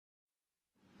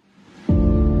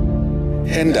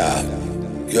And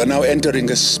you are now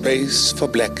entering a space for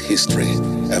Black history,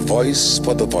 a voice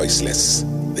for the voiceless.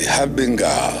 The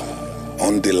Habinga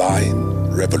on the Line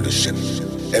Revolution,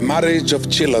 a marriage of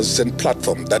chillers and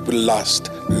platform that will last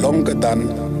longer than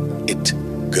it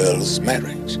girls'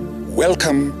 marriage.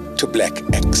 Welcome to Black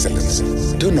Excellence.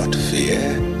 Do not fear,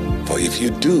 for if you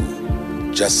do,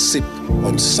 just sip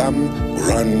on some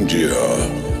grandeur.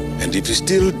 And if you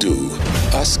still do,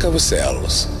 ask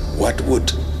ourselves, what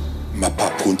would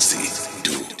Mapapunzi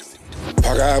do?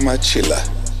 Parama chilla,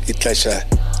 itlesha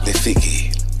lefiki.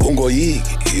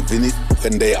 Ungoyigi, even if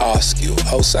when they ask you,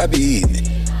 how sabiini,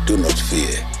 do not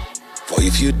fear. For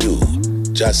if you do,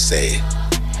 just say,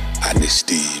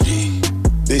 Anistivi.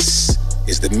 This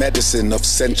is the medicine of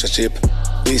censorship.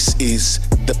 This is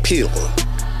the pill.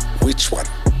 Which one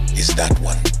is that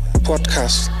one?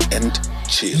 Podcast and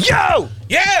chill. Yo!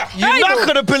 Yeah! You're not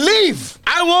gonna believe!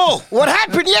 I will! What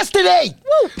happened yesterday?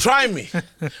 Woo. Try me.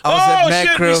 I was at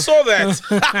shit, Makro. we saw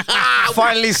that.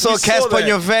 Finally saw Casper on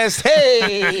your vest.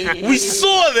 Hey! We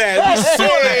saw that. We saw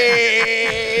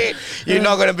that. You're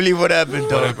not gonna believe what happened,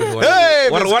 though. Hey,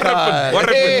 what happened? What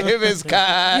happened? Hey, Miss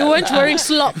Khan. You weren't wearing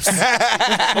slops.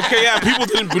 Okay, yeah, people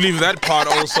didn't believe that part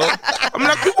also. I'm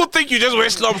like, people think you just wear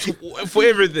slops for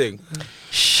everything.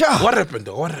 Sure. What happened,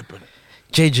 though? What happened?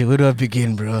 JJ, where do I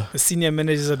begin, bro? The senior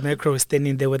managers at Makro were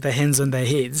standing there with their hands on their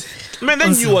heads. Man, they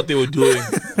knew what they were doing.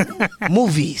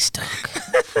 Movies, dog.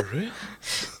 For real?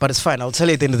 But it's fine. I'll tell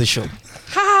you at the end of the show.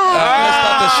 Let's Ah!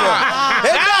 start the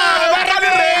show. Hey,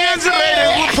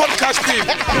 Podcasting.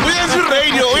 We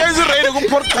radio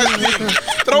podcasting.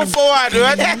 Throw forward,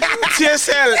 right?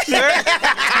 TSL.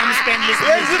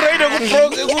 Radio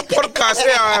podcast.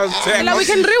 We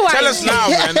can rewind. Tell us now,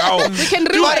 man. How? We can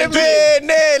rewind.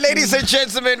 Ladies and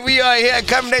gentlemen, we are here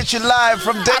coming at you live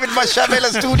from David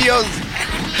Mashamela Studios,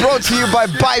 brought to you by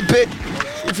Bybit.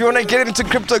 If you want to get into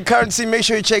cryptocurrency, make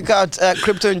sure you check out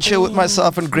Crypto and Chill with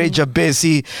myself and Grey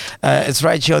Jabesi. It's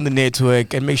right here on the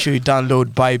network, and make sure you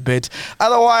download Bybit.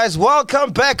 Otherwise,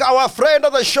 welcome back our friend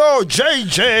of the show,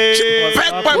 JJ.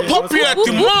 Back by popular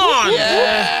demand.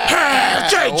 Yeah.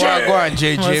 JJ. Go on,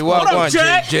 JJ. What up, Jay?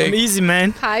 I'm JJ. easy,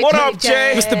 man. Hi, What up,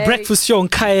 Jay? Mr. Breakfast Show on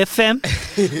Kai FM.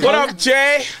 What up,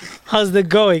 Jay? How's that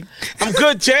going? I'm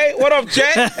good, Jay. What up,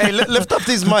 Jay? Hey, lift up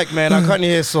this mic, man. I can't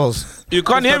hear souls. You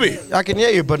can't hear me? I can hear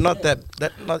you, but not that.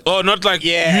 Not. Oh, not like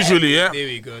usually, yeah? There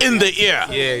we go. In the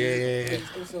ear.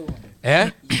 Yeah?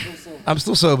 I'm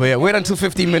still sober, yeah. Wait until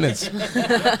 15 minutes.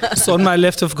 So on my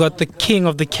left, I've got the king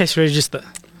of the cash register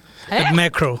at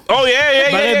Makro. Oh,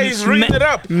 yeah. He's ringing it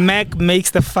up. Mac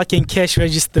makes the fucking cash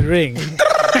register ring.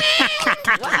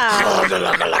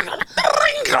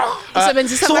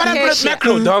 So what happened at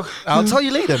Makro, dog? I'll tell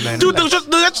you later, man. Dude,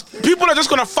 people are just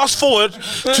going to fast forward to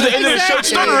the end of the show.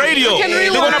 It's not radio.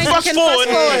 They're going to fast forward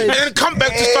and then come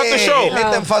back to start the show.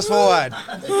 Let them fast forward.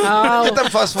 Let them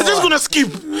fast They're forward. just going to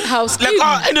skip. How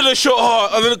Like, end of the show,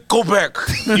 and then go back.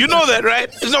 You know that, right?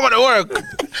 It's not going to work.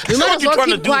 I see might what as you're well trying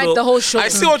to keep do, quiet though. the whole show. I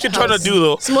see what you're trying to do,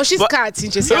 though. Smoshy's But- cards.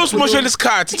 Just Those Moshel's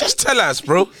cards. Just tell us,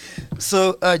 bro.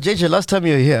 So, JJ, last time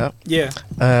you were here, Yeah.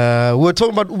 we were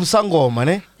talking about Ubusango, man.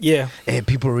 Eh? Yeah. Hey,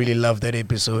 people really love that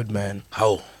episode, man.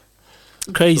 How?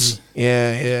 Crazy.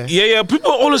 Yeah. Yeah.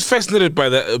 People are always fascinated by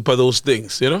by those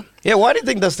things, you know? Yeah, why do you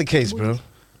think that's the case, bro?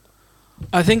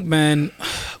 I think, man,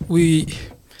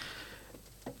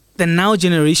 the now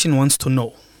generation wants to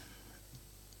know.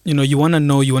 You know, you want to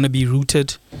know, you want to be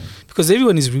rooted. Because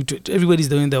everyone is rooted. Everybody's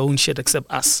doing their own shit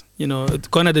except us. You know,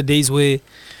 gone are the days where,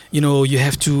 you know, you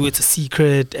have to, it's a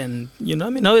secret. And, you know, I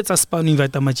mean, now it's a span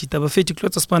invite machita. But feti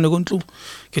klotsa span gontlu.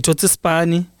 Ketotse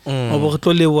spani.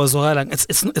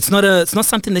 It's not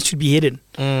something that should be hidden.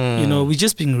 You know, we're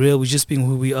just being real. We're just being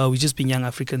who we are. We're just being young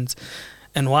Africans.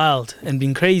 And wild and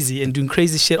being crazy and doing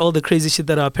crazy shit, all the crazy shit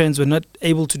that our parents were not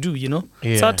able to do, you know?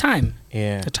 It's our time.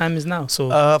 Yeah. The time is now.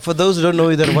 So For those who don't know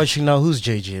you that are watching now, who's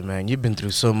JJ, man? You've been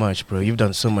through so much, bro. You've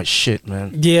done so much shit,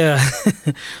 man. yeah.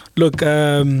 Look,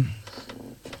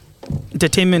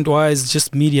 entertainment wise,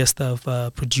 just media stuff,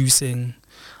 producing,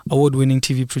 award-winning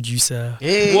TV producer.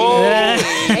 Hey. Whoa!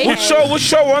 Which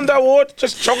show won the award?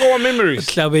 Just jog our memories.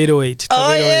 Club 808.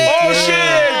 Oh, yeah. Oh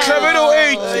shit! Club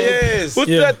 808. Yes. With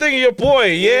that thing, your boy.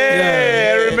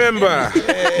 Yeah, I remember.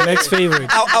 Next favorite.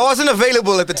 I wasn't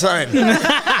available at the time.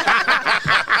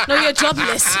 No, you're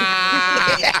jobless.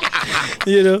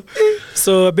 You know?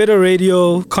 So a bit of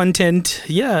radio content,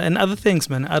 and other things,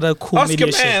 man. Other cool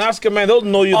media shit. Ask a man. They'll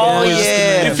know you. Oh, the voice.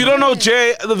 yeah. If you don't know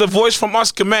Jay, the voice from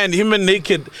Ask a Man, him and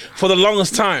Naked for the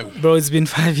longest time. Bro, it's been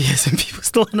 5 years and people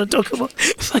still want to talk about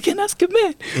fucking Ask a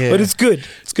Man. Yeah. But it's good.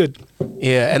 It's good.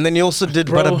 Yeah, and then you also did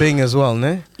Bada Bing as well,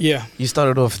 ne? Yeah. You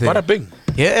started off there. Bada Bing.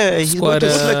 Yeah, he's got Squatter,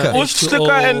 Slicker. With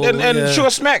Slicker and Sugar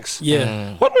Smacks.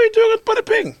 Yeah. What were you doing at Bada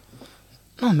Bing?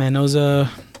 No, man, I was a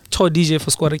tour DJ for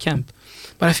Squatter Camp.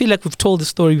 But I feel like we've told the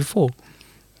story before,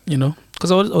 you know?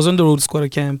 Because I was on the road to Squatter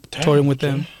Camp, touring with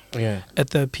them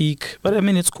at the peak. But I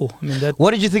mean, it's cool. I mean, that.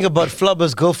 What did you think about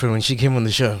Flubber's girlfriend when she came on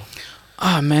the show?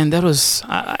 Ah, man, that was.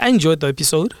 I enjoyed the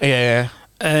episode. Yeah.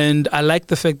 And I like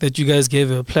the fact that you guys gave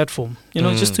her a platform, you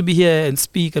know, just to be here and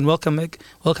speak and welcome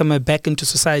her back into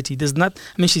society.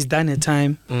 She's done her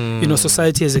time. You know,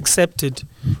 society has accepted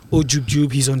Jub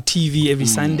Jub. He's on TV every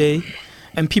Sunday.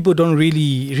 And people don't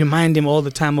really remind him all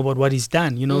the time about what he's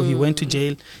done. You know, he went to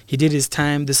jail. He did his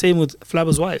time. The same with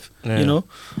Flabber's wife. Yeah. You know,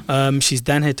 she's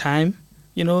done her time.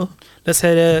 You know, let's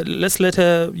let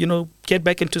her, you know, get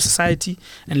back into society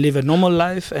and live a normal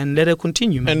life and let her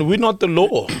continue, man. And we're not the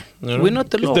law. You know? We're not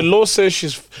the law. If the law says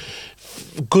she's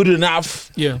good enough,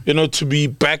 Yeah. you know, to be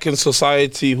back in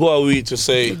society, who are we to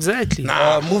say? Exactly.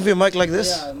 Nah, Move your mic like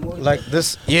this. Like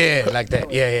this. Yeah, like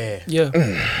that. Yeah.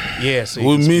 Yeah, so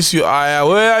we miss you, Aya.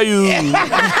 Where are you?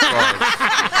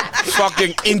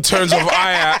 Fucking interns of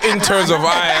Aya.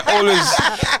 All his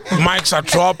mics are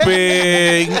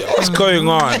dropping. What's going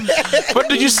on? But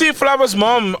did you see Flabber's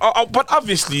mom? But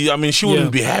obviously, I mean, she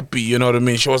wouldn't be happy. You know what I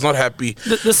mean? She was not happy.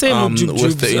 The same with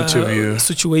with the interview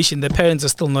situation. The parents are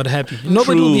still not happy.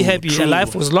 Nobody will be happy. Her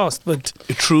life was lost. But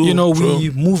you know, we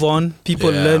move on. People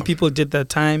learn. People did their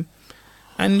time.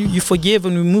 And you forgive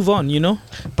and we move on, you know?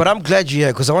 But I'm glad you're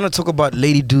here because I want to talk about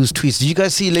Lady Do's tweets. Did you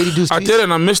guys see Lady Do's tweets? I did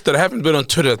and I missed it. I haven't been on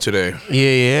Twitter today.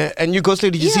 Yeah. And you, Ghost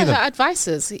Lady, did you see them? Yeah,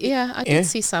 advices. Yeah, I did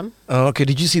see some. Oh, okay.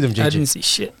 Did you see them, JJ? I didn't see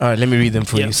shit. All right, let me read them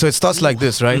for you. So it starts like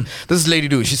this, right? This is Lady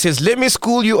Do. She says, let me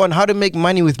school you on how to make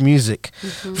money with music.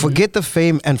 Forget the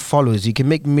fame and followers. You can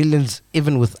make millions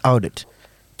even without it.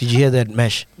 Did you hear that,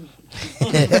 Mesh?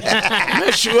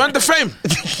 Mesh, you want the fame?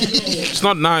 It's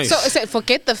not nice. So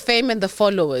forget the fame and the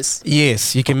followers.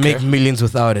 Yes, you can make millions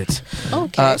without it.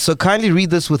 Okay. So kindly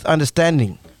read this with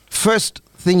understanding. First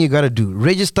thing you got to do,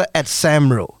 register at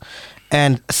Samro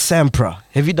and Sampra.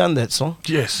 Have you done that, so?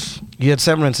 Yes. You had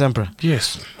Samra and Sampra?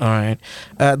 Yes. All right.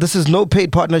 This is no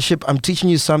paid partnership. I'm teaching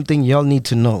you something y'all need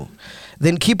to know.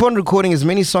 Then keep on recording as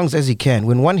many songs as you can.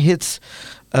 When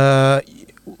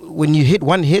you hit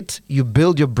one hit, you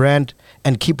build your brand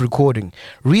and keep recording.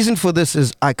 Reason for this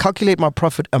is I calculate my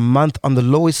profit a month on the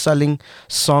lowest selling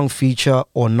song feature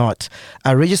or not.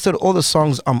 I registered all the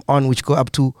songs I'm on, which go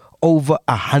up to over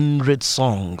 100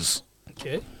 songs.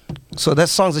 Okay. So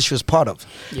that's songs that she was part of.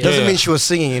 Doesn't mean she was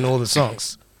singing in all the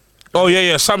songs. Oh,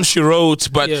 yeah. Some she wrote,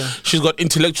 but she's got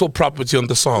intellectual property on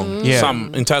the song. Yeah.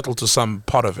 Some entitled to some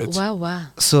part of it. Wow.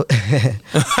 So,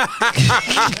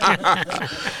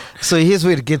 so here's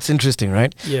where it gets interesting,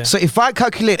 right? Yeah. So if I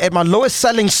calculate at my lowest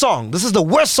selling song, this is the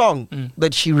worst song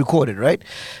that she recorded, right?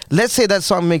 Let's say that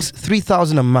song makes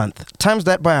 3,000 a month. Times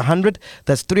that by 100,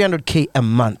 that's 300K a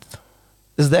month.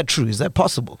 Is that true? Is that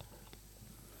possible?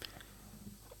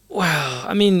 Wow.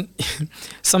 I mean,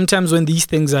 sometimes when these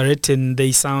things are written,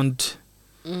 they sound,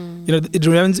 you know, it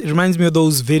reminds me of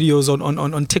those videos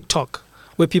on TikTok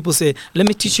where people say, let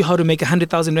me teach you how to make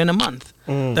 100,000 rand a month.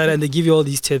 And they give you all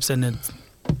these tips and then.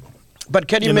 But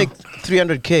can you make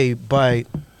 300K by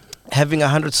having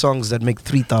 100 songs that make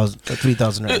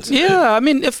 3,000 rand? Yeah, I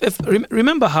mean,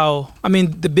 remember how, I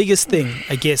mean, the biggest thing,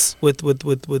 I guess, with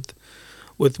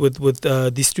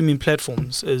these streaming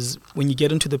platforms is when you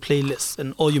get into the playlist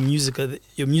and all your music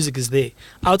is there.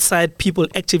 Outside, people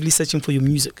actively searching for your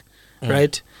music,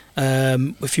 right?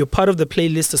 If you're part of the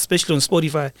playlist, especially on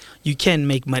Spotify, you can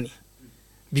make money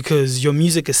because your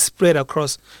music is spread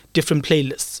across different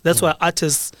playlists. That's why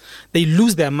artists, they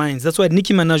lose their minds. That's why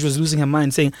Nicki Minaj was losing her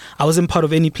mind saying, I wasn't part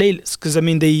of any playlist. Because, I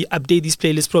mean, they update these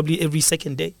playlists probably every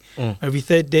second day, every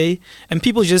third day. And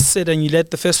people just sit and you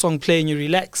let the first song play and you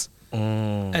relax.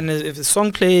 And if the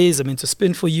song plays, I mean, it's a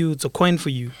spin for you, it's a coin for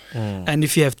you. And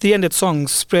if you have 300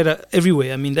 songs spread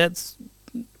everywhere, I mean, that's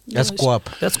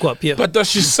guap. That's guap, yeah. But does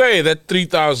she say that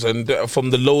 3,000 from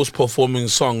the lowest performing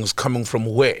songs coming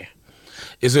from where?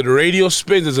 Is it radio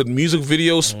spins? Is it music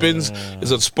video spins?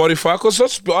 Is it Spotify? Because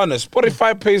let's be honest,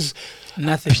 Spotify pays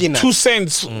nothing. 2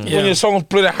 cents when your song is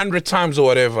played 100 times or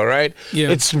whatever, right? Yeah.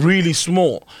 It's really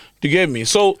small. Do you get me?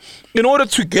 So in order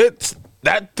to get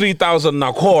that 3,000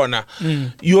 na corner,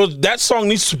 that song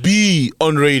needs to be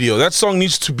on radio. That song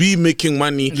needs to be making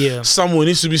money somewhere. It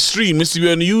needs to be streamed. It needs to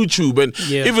be on YouTube. And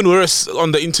even whereas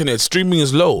on the internet, streaming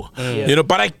is low. You know,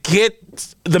 but I get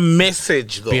the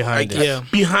message though. Behind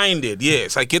it,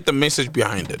 yes. I get the message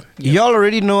behind it. Y'all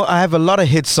already know I have a lot of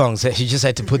hit songs. You just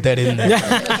had to put that in there.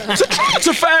 It's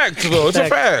a fact though. It's a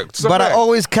fact. But I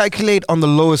always calculate on the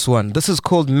lowest one. This is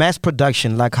called mass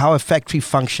production, like how a factory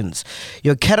functions.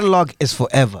 Your catalog is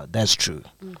forever. That's true.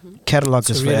 Catalog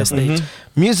is forever.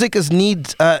 Music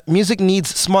needs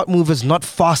smart movers, not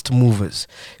fast movers.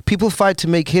 People fight to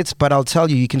make hits, but I'll tell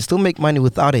you, you can still make money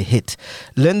without a hit.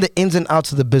 Learn the ins and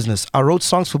outs of the business. I wrote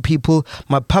songs for people.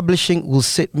 My publishing will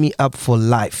set me up for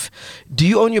life. Do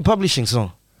you own your publishing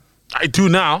song? I do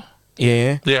now.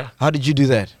 Yeah. How did you do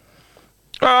that?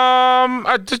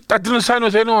 I didn't sign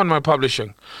with anyone on my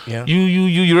publishing. Yeah.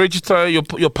 You register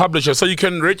your publisher, so you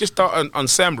can register on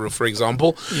Sambro, for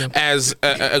example, as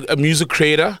a music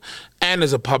creator and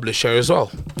as a publisher as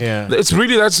well. Yeah, it's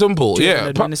really that simple. An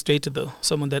administrator though,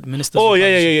 someone that administers. Oh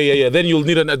yeah. Then you'll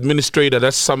need an administrator.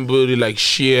 That's somebody like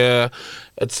Sheer,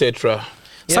 etc.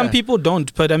 Some people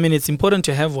don't, but I mean, it's important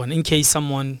to have one in case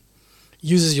someone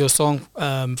uses your song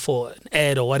for an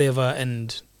ad or whatever,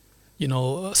 and you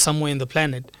know, somewhere in the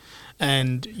planet,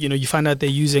 and you know, you find out they're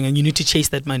using, and you need to chase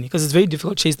that money because it's very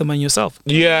difficult to chase the money yourself.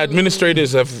 Yeah,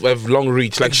 administrators have long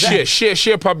reach. Like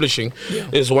Sheer Publishing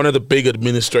is one of the big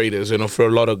administrators, you know, for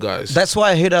a lot of guys. That's why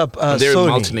I hit up they're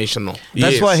Sony. Multinational.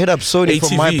 That's why I hit up Sony ATV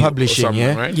for my publishing.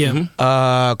 Right?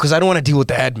 Because I don't want to deal with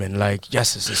the admin. Like,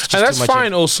 it's just and that's too much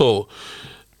fine. Also.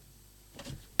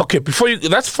 Okay,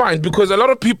 that's fine because a lot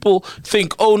of people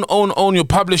think own your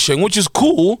publishing, which is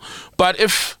cool, but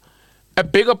if a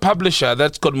bigger publisher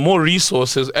that's got more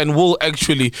resources and will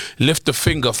actually lift a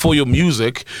finger for your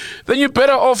music, then you're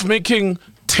better off making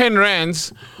 10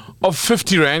 rands of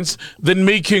 50 rands than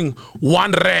making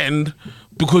 1 rand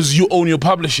because you own your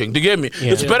publishing. Do you get me?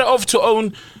 It's better off to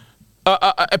own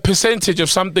a percentage of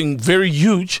something very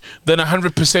huge than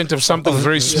 100% of something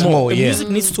very small. The music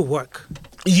needs to work.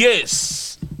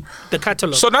 Yes. The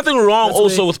catalog. So nothing wrong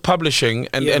also with publishing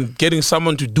and getting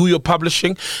someone to do your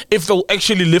publishing if they'll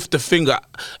actually lift a finger,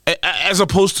 as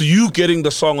opposed to you getting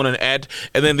the song on an ad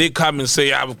and then they come and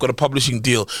say, I've got a publishing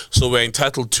deal, so we're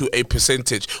entitled to a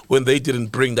percentage when they didn't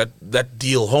bring that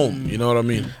deal home. You know what I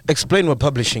mean? Explain what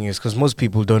publishing is, because most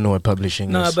people don't know what publishing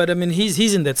is. No, but I mean,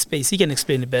 he's in that space. He can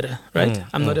explain it better, right?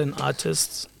 I'm not an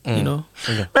artist. You know,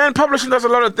 man, publishing does a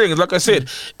lot of things. Like I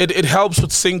said, it helps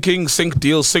with sync deals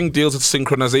with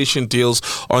synchronization deals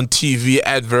on TV,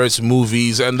 adverts,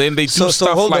 movies, and then they do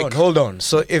stuff like. Hold on.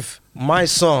 So if my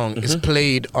song is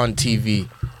played on TV,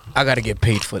 I gotta get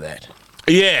paid for that.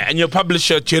 Yeah, and your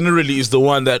publisher generally is the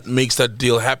one that makes that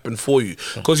deal happen for you,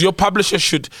 because your publisher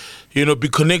should, be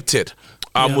connected.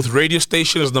 With radio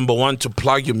stations, number 1, to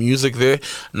plug your music there.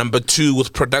 Number 2,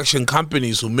 with production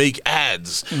companies who make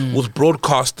ads, with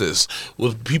broadcasters,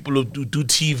 with people who do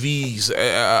TVs,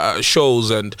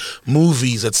 shows and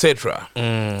movies, etc.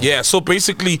 Yeah, so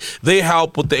basically they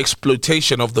help with the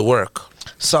exploitation of the work.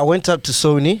 So I went up to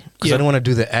Sony because I didn't want to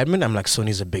do the admin. I'm like,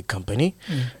 Sony's a big company.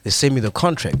 They sent me the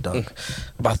contract, dog.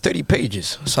 About 30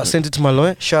 pages. So I sent it to my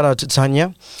lawyer. Shout out to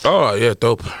Tanya. Oh, yeah,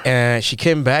 dope. And she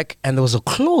came back and there was a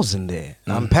clause in there.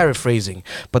 I'm paraphrasing,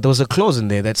 but there was a clause in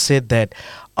there that said that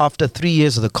after 3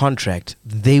 years of the contract,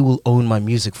 they will own my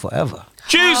music forever.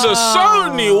 Jesus,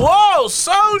 Sony! Whoa,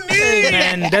 Sony! Hey,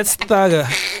 man, that's thugger.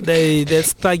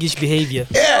 That's thuggish behavior.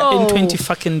 Yeah. In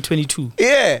 2022.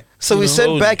 Yeah. So we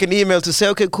sent back an email to say,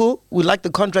 okay, cool, we like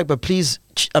the contract, but please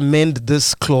amend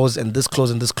this clause and this clause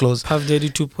and this clause. Puff Daddy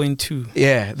 2.2.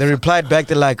 Yeah. They replied back,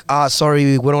 they're like,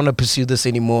 sorry, we don't want to pursue this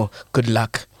anymore. Good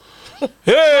luck.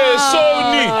 Hey,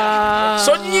 Sony!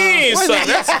 Sony!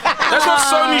 That's what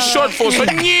Sony's short for.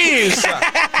 Sony!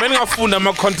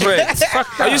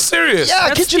 Are you serious? Yeah,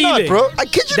 I kid you not, bro. I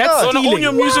kid you not. Don't own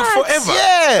your music forever.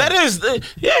 Yeah. That is,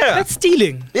 That's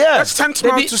stealing. Yeah. That's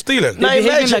tantamount to stealing. They're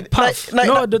behaving like Puff.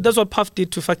 That's what Puff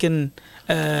did to fucking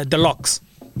the Locks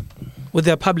with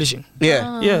their publishing.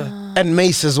 Yeah. Yeah. And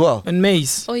Mace as well. And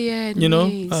Mace. Oh, yeah.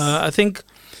 Mace. I think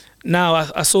now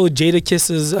I saw Jada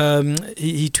Kiss's,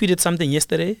 he tweeted something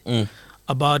yesterday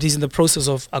about he's in the process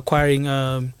of acquiring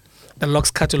the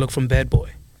Locks catalog from Bad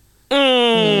Boy.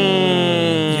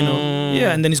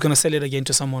 Yeah, and then he's gonna sell it again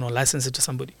to someone or license it to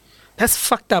somebody. That's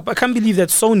fucked up. I can't believe that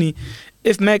Sony,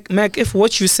 if if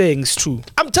what you're saying is true,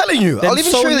 I'm telling you, I'll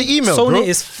even show you the email. Sony bro.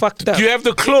 is fucked up. Do you have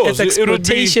the clause? It's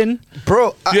exploitation,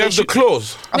 bro. Do you have the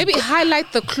clause? Maybe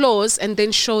highlight the clause and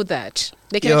then show that.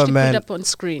 They can actually put it up on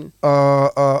screen.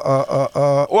 Wow,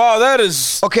 that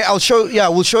is Okay, I'll show. Yeah,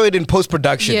 we'll show it in post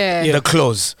production. Yeah. The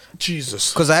clause,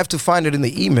 Jesus. because I have to find it in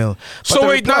the email. But So the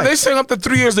wait, now reply- they're saying up to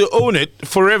 3 years they own it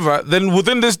forever. Then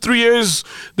within this 3 years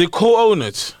they co-own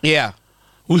it Yeah,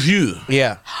 with you.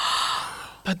 yeah.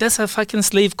 But that's a fucking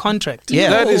slave contract.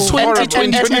 Yeah. That is horrible.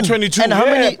 In 2022. And how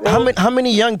Yeah, many bro. how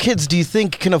many young kids do you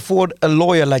think can afford a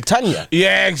lawyer like Tanya?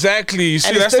 Yeah, exactly. You see,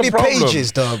 And it's that's the 30 problem.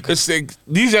 pages, dog. It's like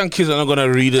these young kids are not gonna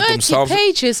read it 30 themselves.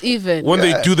 pages even. When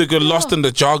they do, they get lost in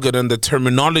the jargon and the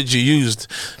terminology used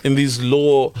in these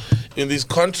in these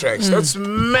contracts. That's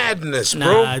madness,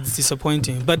 bro. Nah, it's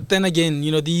disappointing. But then again,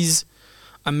 these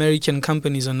American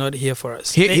companies are not here for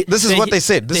us. This is what they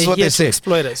said. This is what here they to said.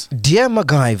 exploit us. Dear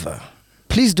MacGyver,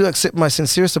 please do accept my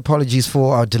sincerest apologies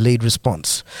for our delayed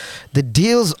response. The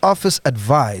deals office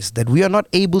advised that we are not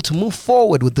able to move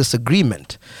forward with this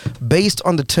agreement based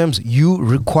on the terms you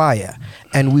require,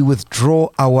 and we withdraw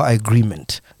our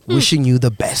agreement. Wishing you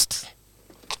the best.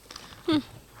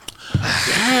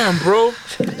 Damn, bro.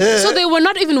 So they were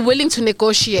not even willing to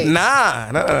negotiate.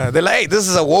 Nah. They're like, hey, this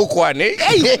is a woke one, eh?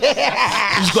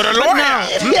 He's got a lawyer.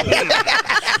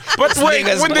 But wait,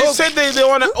 nigga's when they woke. said they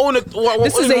want to own it,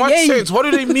 This is in a what yay. sense? What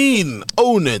do they mean,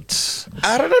 own it?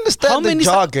 I don't understand the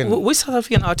jargon. Which South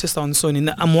African artists are on Sony?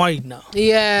 Now, I'm worried now.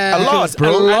 Yeah. A lot, Because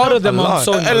bro. A lot of them A are on lot.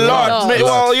 Sony. A lot. lot.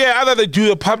 Well, yeah, either they do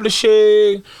the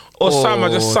publishing or some are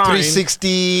just signed. 360.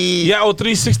 Yeah, or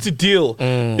 360 deal.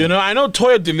 I know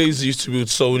Toya Delays used to be with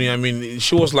Sony. I mean,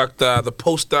 she was like the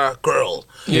poster girl.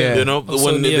 Yeah. When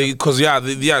Sony, they, because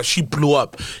she blew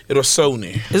up. It was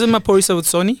Sony. Isn't Maporisa with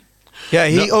Sony? Yeah,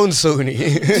 he owns Sony.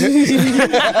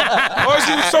 Oh, is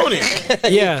he with Sony?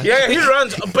 Yeah. Yeah, he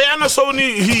runs. Piano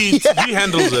Sony, he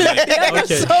handles it. Like.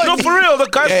 Okay. No, for real. The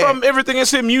guy Yeah. from Everything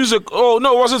SA Music. Oh,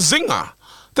 no, was it Zinger? I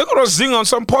think it was Zinger on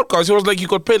some podcast. He was like, you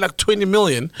could pay like 20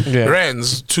 million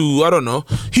rands to, I don't know.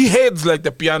 He heads like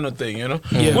the piano thing,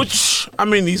 Yeah. Which, I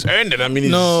mean, he's earned it. I mean,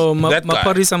 he's No, that guy.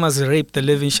 Maporisa must rape the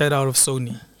living shit out of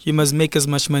Sony. He must make as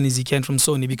much money as he can from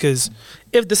Sony, because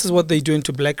if this is what they're doing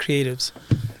to black creatives,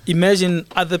 imagine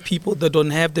other people that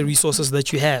don't have the resources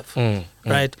that you have,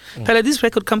 right? Pella, these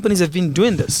record companies have been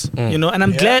doing this, and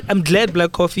I'm glad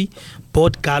Black Coffee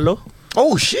bought Gallo.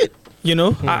 Oh, shit.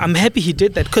 I'm happy he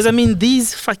did that, because I mean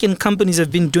these fucking companies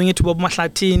have been doing it to Bob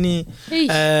Mahlatini,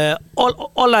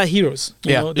 all our heroes.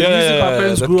 You know, the music our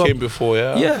parents that grew came up. before,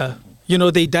 Yeah,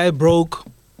 they die broke.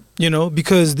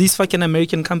 Because these fucking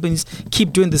American companies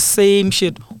keep doing the same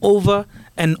shit over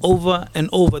and over and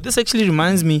over. This actually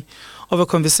reminds me of a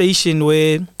conversation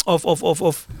where of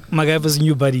MacGyver's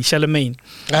new buddy Charlemagne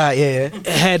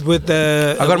had with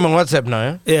the. I got him on WhatsApp now,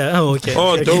 yeah? Yeah. Oh, okay.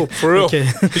 Oh, okay. dope, for real. Okay.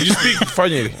 Did you speak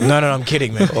funny? No, I'm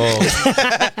kidding, man.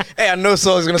 Hey, I know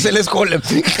so I was going to say, let's call him.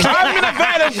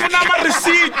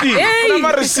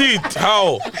 Receipt.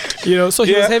 How? So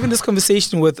he was having this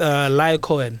conversation with Lyle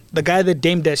Cohen, the guy that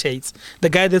Dame Dash hates, the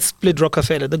guy that split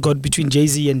Rockefeller, the god between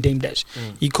Jay-Z and Dame Dash.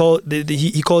 He calls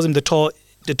him the tall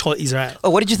Israel. Oh,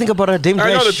 what did you think about our Dame Dash?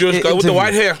 I know the Jewish guy with the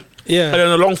white hair. Yeah. And then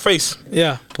a long face.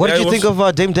 Yeah. What Yeah, did it you think was of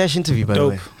our Dame Dash interview, by the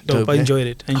way? Dope. I yeah? enjoyed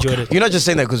it. You're not just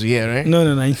saying that because we're here, right? No,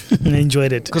 I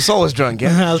enjoyed it. Because Saul was drunk,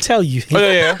 yeah? I'll tell you. Oh,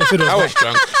 yeah. If it was I was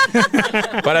drunk.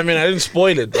 But I mean, I didn't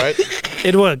spoil it, right?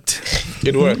 It worked.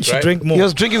 It You worked, should right? drink more. He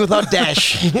was drinking without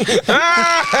Dash.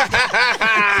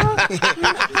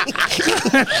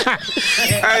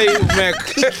 Hey, Mac.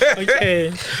 Okay.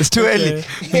 It's too early.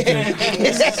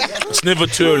 It's never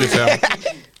too early, fam.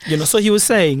 So he was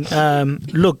saying,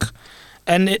 look,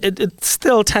 and it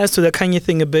still ties to the Kanye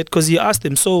thing a bit, because he asked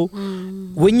him, so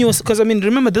when you, because I mean,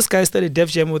 remember this guy studied Def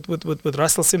Jam with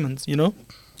Russell Simmons,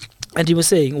 and he was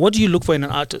saying, what do you look for in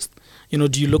an artist?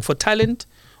 Do you look for talent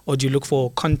or do you look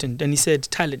for content? And he said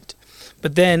talent.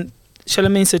 But then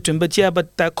Charlemagne said to him, but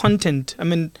the content, I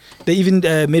mean, they even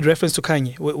made reference to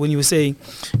Kanye when he was saying,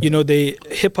 the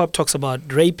hip hop talks about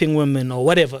raping women or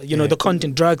whatever, the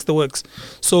content, drugs, the works.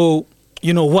 So,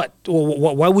 what?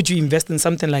 Why would you invest in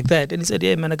something like that? And he said,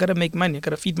 yeah, man, I got to make money. I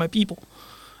got to feed my people.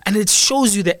 And it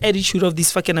shows you the attitude of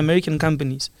these fucking American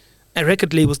companies and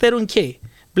record labels. They don't care.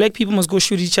 Black people must go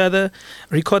shoot each other,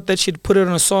 record that shit, put it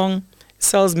on a song,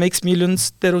 sells, makes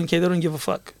millions. They don't care. They don't give a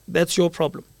fuck. That's your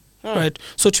problem. Right?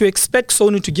 So to expect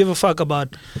Sony to give a fuck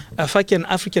about a fucking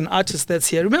African artist that's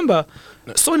here. Remember,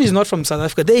 Sony is not from South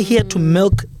Africa. They're here to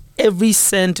milk every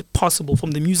cent possible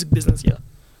from the music business here.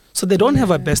 So they don't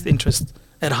have our best interest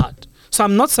at heart. So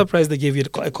I'm not surprised they gave you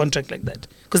a contract like that,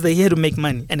 because they're here to make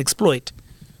money and exploit.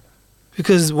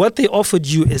 Because what they offered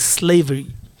you is slavery.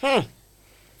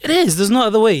 It is. There's no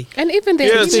other way. And even their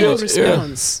Yes, email yes,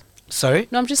 response. Sorry?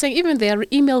 No, I'm just saying, even their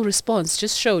email response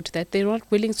just showed that they're not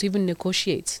willing to even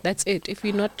negotiate. That's it. If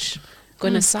we're not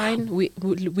going to sign, we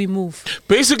move.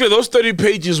 Basically, those 30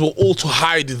 pages were all to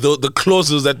hide the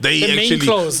clauses that they The main actually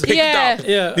clause. picked Yeah. up.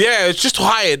 Yeah. It's just to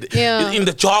hide. Yeah. In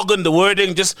the jargon, the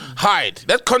wording, just hide.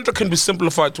 That contract can be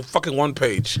simplified to fucking 1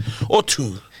 page or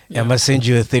 2. I must send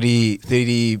you a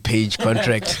 30 page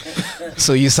contract.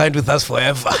 So you signed with us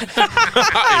forever. You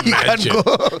can't Imagine. go.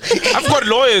 I've got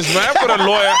lawyers, man. I've got a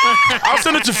lawyer. I'll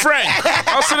send it to Frank.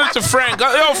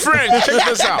 Yo, Frank, check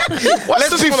this out. What's Let's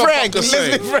this be frank. motherfucker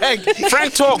saying? Let's be frank.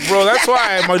 Frank talk, bro. That's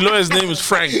why my lawyer's name is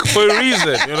Frank for a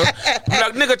reason, you know. I'm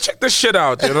like, nigga, check this shit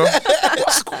out, you know.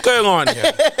 What's going on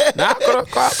here? Nah,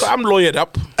 I'm lawyered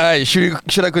up.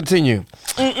 Should I continue?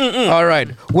 All right.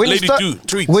 When Lady do,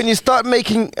 treats. when you start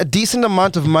making a decent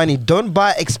amount of money, don't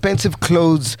buy expensive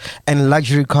clothes and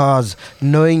luxury cars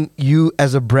knowing you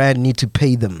as a brand need to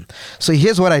pay them. So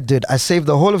here's what I did. I saved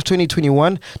the whole of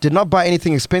 2021, did not buy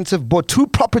anything expensive, bought 2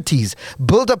 properties,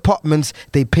 built apartments,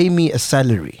 they pay me a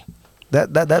salary. That's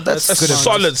That's good advice.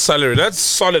 solid salary. That's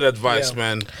solid advice, Yeah.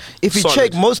 man. If you Solid.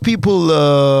 check, most people,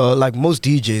 like most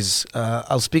DJs,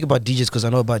 I'll speak about DJs because I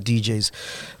know about DJs.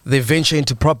 They venture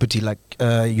into property like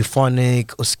Euphonic,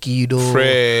 Oskido,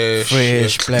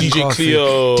 Fresh, Black DJ Coffee.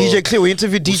 Cleo. DJ Cleo. We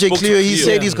interviewed DJ spoke to Cleo. He Cleo.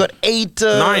 said he's got 8,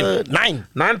 Nine.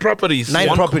 9 properties. 9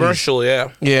 1 properties. commercial, yeah.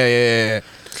 Yeah.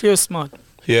 Clear smart.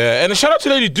 Yeah, and a shout out to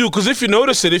Lady Do, because if you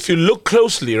notice it, if you look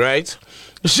closely, right,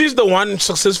 she's the one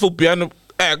successful piano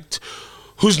act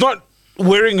who's not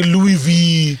wearing Louis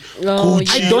V, Oh,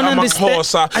 Gucci, yeah. I don't understand-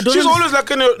 Amakosa. I don't She's underst- always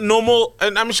like in a normal,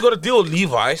 and I mean, she got to deal with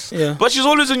Levi's, Yeah. but she's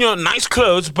always in your nice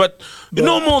clothes, but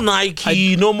normal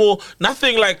Nike, normal,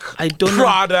 nothing like I don't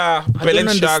Prada, I don't Balenciaga.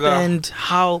 understand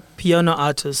how piano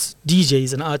artists,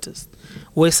 DJs and artists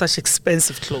wear such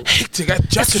expensive clothes. Hectic, I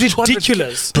just That's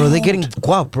ridiculous. Bro, they're getting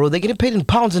they're getting paid in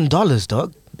pounds and dollars,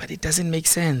 dog. But it doesn't make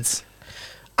sense.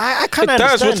 I It can't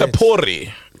does understand with a it.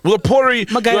 pori. With a pori,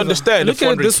 MacGyver, you understand the look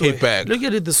at it this 400k way. bag. Look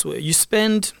at it this way. You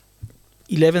spend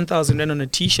 11,000 rand on a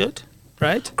t-shirt,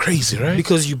 right? Crazy, right?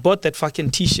 Because you bought that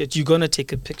fucking t-shirt, you're gonna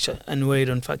take a picture and wear it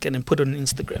on fucking and put it on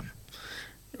Instagram,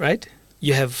 right?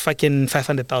 You have fucking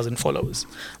 500,000 followers.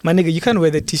 My nigga, you can't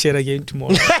wear that t-shirt again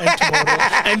tomorrow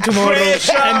and tomorrow and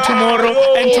tomorrow and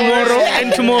tomorrow and tomorrow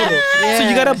and tomorrow. So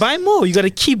you gotta buy more. You gotta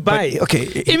keep buying. okay.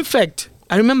 In fact,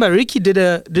 I remember Ricky did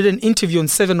an interview on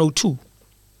 702,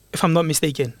 if I'm not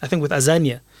mistaken. I think with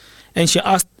Azania, and she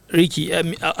asked Ricky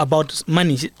about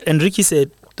money, and Ricky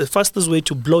said the fastest way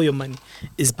to blow your money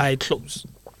is buy clothes,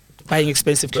 buying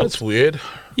expensive clothes. That's weird.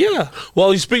 Yeah,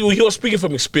 Well, he was speaking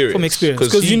from experience. from experience,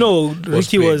 because he you know was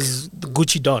Ricky big. was the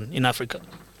Gucci Don in Africa.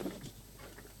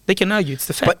 They can argue, it's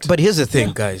the fact. But here's the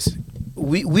thing, guys.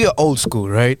 We are old school,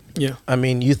 right? yeah, I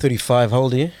mean, you're 35. How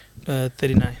old are you?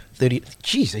 39, 30.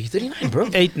 Jeez, are you 39, bro?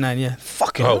 8, 9, yeah.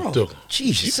 Fucking Oh, hell. dude.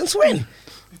 Jeez, since when?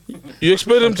 You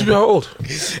expect him to be how old?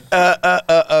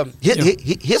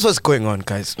 Here's what's going on,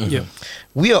 guys. Yeah.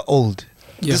 We are old.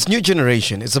 Yeah. This new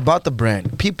generation, it's about the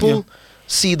brand. People Yeah.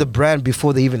 see the brand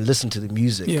before they even listen to the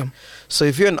music. Yeah. So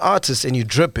if you're an artist and you're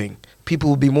dripping, people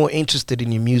will be more interested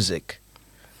in your music.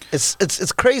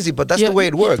 It's crazy, but that's Yeah, the way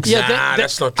it works. yeah, Nah,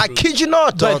 that's not true. I kid you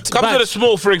not, dog. But- Comes to the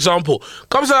small, for example.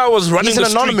 Comes out was running He's an the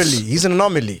anomaly. streets. He's an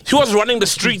anomaly. He was running the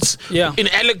streets Yeah. in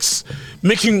Alex,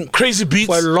 making crazy beats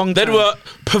For a long that time. were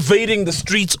pervading the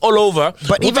streets all over.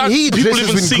 But even without he people dresses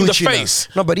even in seeing Gucci the face.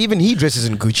 now. No, but even he dresses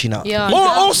in Gucci now. Yeah.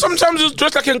 Or sometimes he's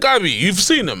dressed like Nkabi. You've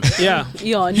seen him. Yeah.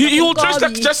 Yeah. He will dress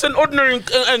like Nkabi. just an ordinary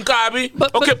Nkabi.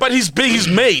 But- Okay, but he's big, he's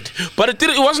made. But it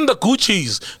wasn't the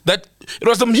Gucci's. It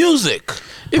was the music.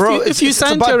 Bro, if you it's sign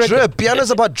to a about record- drip. Piano's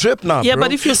about drip now, Yeah, bro.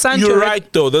 but if you sign to You're a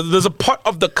right, though. There's a part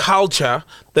of the culture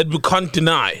that we can't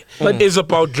deny. But it's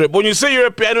about drip. When you say you're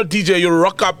a piano DJ, you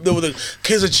rock up there with the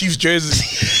Kaiser Chiefs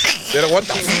jerseys. They're like, what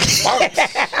the fuck?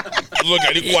 Look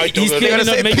at it, white. He's clearly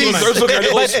not making money. Look at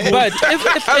it, old school.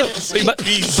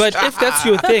 But if that's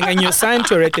your thing and you're signed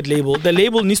to a record label, the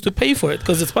label needs to pay for it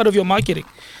because it's part of your marketing.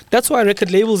 That's why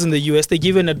record labels in the US, they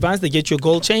give you an advance, they get your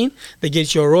gold chain, they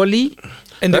get your rollie,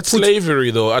 and That's they put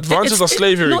slavery, though. Advances are It's-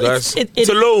 slavery, no, guys. it's- It's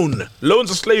a loan.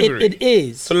 Loans are slavery. it is.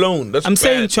 It's a loan. That's I'm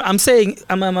bad. saying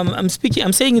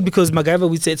I'm saying it because MacGyver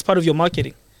would say it's part of your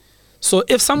marketing. So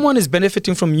if someone is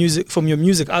benefiting from your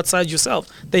music outside yourself,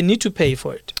 they need to pay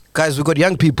for it. Guys, we got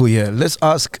young people here. Let's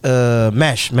ask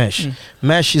Mash.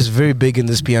 Mash is very big in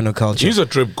this piano culture. He's a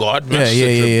drip god, man. yeah, He's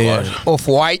a drip god.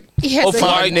 Off-white. Yes, Off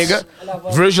white, nigga.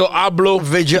 Virgil Abloh.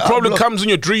 Virgil He probably Abloh. comes in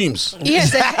your dreams.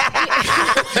 Yes.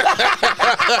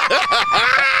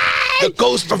 The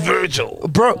ghost of Virgil.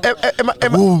 Bro,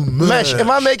 Mesh, am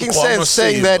I making sense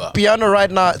saying that piano right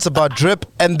now it's about drip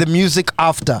and the music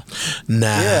after? Nah.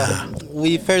 Yeah,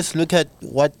 we first look at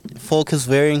what folk is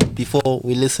wearing before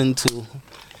we listen to.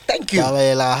 Thank you.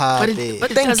 But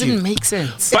it Thank doesn't you. make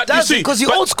sense. But Does you see, because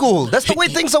you're old school. That's the way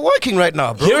things are working right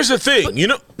now, bro. here's the thing, you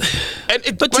know,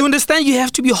 But you understand, you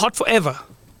have to be hot forever.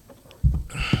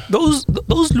 Those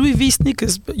Louis V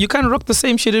sneakers, you can't rock the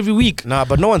same shit every week. Nah,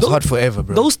 but no one's hot forever,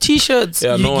 bro. Those t-shirts,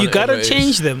 Yeah, no you one gotta ever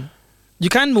change is. them. You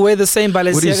can't wear the same What do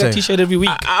you say? Balenciaga t-shirt every week.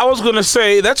 I was gonna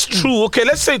say that's true. Okay,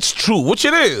 let's say it's true, which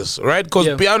it is, right? Because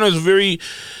Yeah. piano is very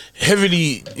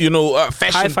heavily,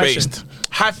 fashion High fashion. based,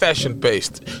 high fashion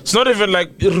based. It's not even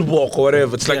like Reebok or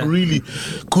whatever. It's like Yeah. really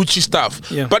Gucci stuff.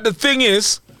 Yeah. But the thing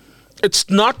is, it's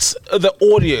not the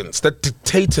audience that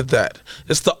dictated that.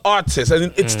 It's the artist,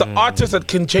 and it's the artist that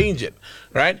can change it,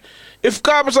 right? If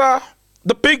Kabza,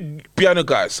 the big piano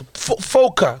guys,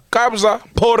 Foka, Kabza,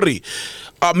 Pori,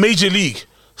 Major League,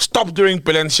 stop doing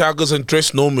Balenciagas and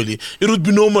dress normally, it would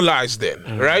be normalized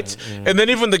then, right? And then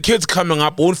even the kids coming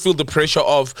up won't feel the pressure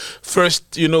of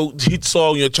first, hit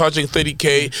song, you're charging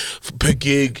 30K per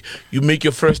gig, you make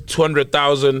your first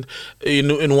 200,000,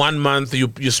 in 1 month,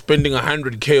 you're spending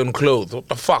 100K on clothes. What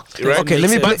the fuck, right? Okay, let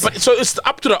me But so it's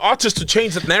up to the artist to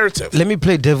change that narrative. Let me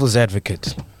play devil's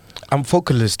advocate. I'm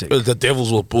focalistic. The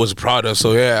Devils was prouder,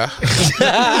 so yeah.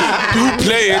 Do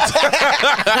play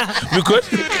it. We good?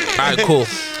 Alright, cool.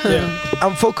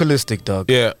 I'm focalistic, dog.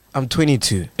 Yeah. I'm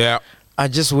 22. Yeah. I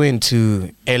just went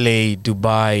to LA,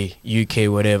 Dubai,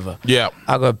 UK, whatever. Yeah.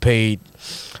 I got paid,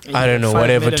 I don't know, 5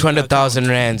 whatever, million 200,000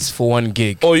 rands for 1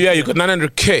 gig. Oh yeah, you got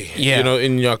 900K. Yeah.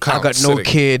 In your account. I got no sitting.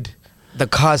 kid. The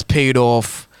car's paid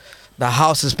off. The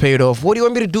house is paid off. What do you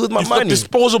want me to do with my You've got money?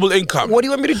 disposable income. What do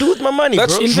you want me to do with my money,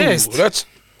 That's bro? true. Invest. That's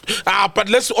but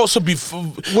let's also be.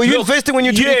 Were you investing when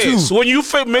you were 22? Yes, when you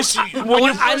first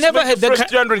I never had the that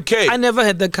first 300K. I never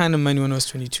had that kind of money when I was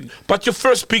 22. But your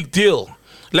first big deal,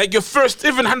 like your first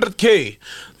even 100K,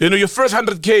 your first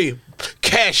 100K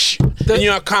cash in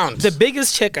your account. The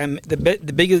biggest check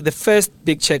the first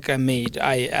big check I made,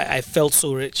 I felt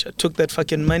so rich. I took that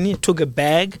fucking money, took a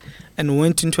bag, and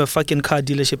went into a fucking car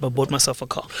dealership. I bought myself a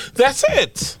car. That's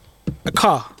it. A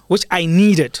car, which I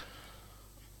needed.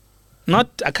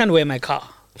 I can't wear my car.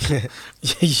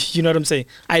 You know what I'm saying?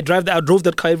 I drove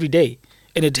that car every day,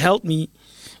 and it helped me,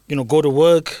 go to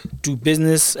work, do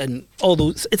business, and all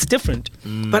those. It's different,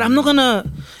 but I'm not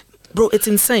gonna, bro. It's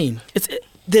insane.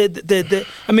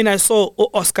 I saw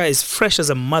Oscar is fresh as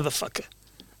a motherfucker.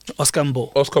 Oscar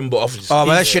Mbo. Oscar Mbo, obviously. Oh,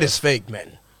 but that shit is fake,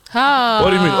 man. What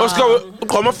do you mean? Oscar,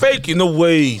 come a fake in no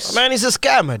ways. Man, he's a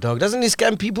scammer, dog. Doesn't he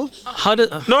scam people? How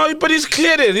did? No, but he's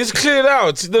cleared it. He's cleared it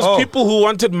out. There's people who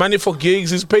wanted money for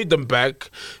gigs. He's paid them back.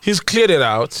 He's cleared it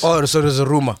out. Oh, so there's a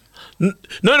rumor. No,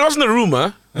 it wasn't a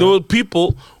rumor. There were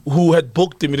people who had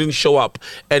booked him. He didn't show up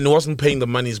and wasn't paying the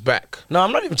monies back. No,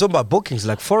 I'm not even talking about bookings,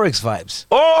 like Forex vibes.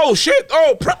 Oh, shit.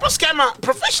 Oh, proper scammer.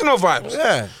 Professional vibes.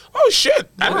 Yeah. Oh, shit.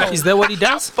 Is that what he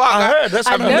does? Fuck. I heard. That's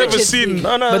I've what I never heard. seen.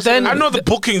 No, But then I know the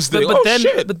bookings there. But then,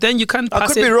 shit. but then you can't I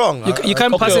pass could it. be wrong. You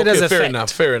can't pass it as a fair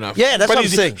fact. Fair enough. Yeah, that's but what I'm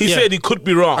saying. He Yeah. said he could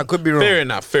be wrong. I could be wrong. Fair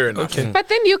enough. Okay. But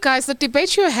then you guys, the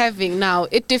debate you're having now,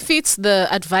 it defeats the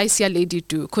advice your lady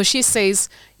do, because she says,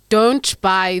 don't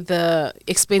buy the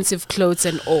expensive clothes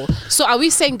and all. So are we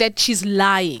saying that she's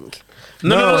lying?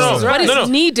 No. What is No.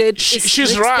 needed is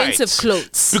She's right. expensive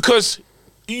clothes. Because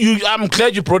I'm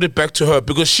glad you brought it back to her,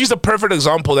 because she's a perfect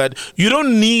example that you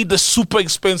don't need the super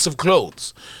expensive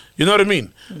clothes. You know what I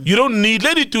mean? You don't need.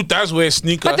 Lady Two does wear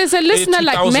sneakers. But there's a listener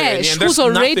like 2000, Mesh and who's that's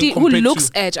already, nothing who compared looks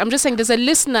to- at, I'm just saying there's a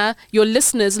listener, your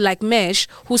listeners like Mesh,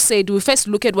 who said we first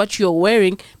look at what you're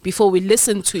wearing before we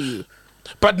listen to you.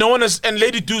 But no one is, and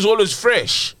Lady Two is always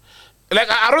fresh. Like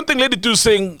I don't think Lady Two is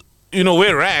saying,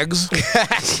 wear rags.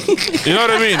 You know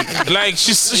what I mean? Like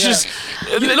she's.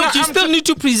 Look, you still need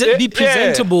to be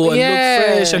presentable and Yeah.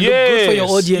 look fresh and look good for your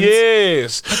audience.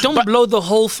 Yes. Don't blow the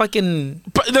whole fucking.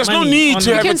 But there's no money need on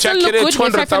to it. have You a can still jacket look at good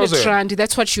in 500 200,000. rand.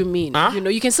 That's what you mean. Huh?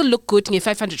 You can still look good in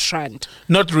 500 rand.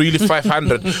 Not really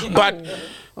 500, but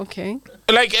Okay.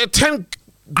 like a 10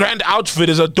 grand outfit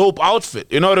is a dope outfit.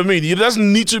 You know what I mean? It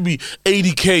doesn't need to be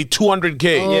 80K,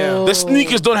 200K. Yeah. The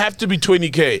sneakers don't have to be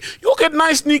 20K. You'll get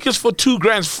nice sneakers for 2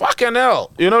 grand. Fucking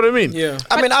hell. You know what I mean? Yeah.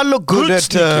 I mean, I look good Good at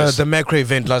sneakers. the Makro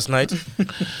event last night.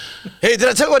 Hey, did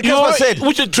I tell you what You Kesma know, said?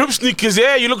 with your drip sneakers,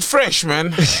 yeah, you look fresh,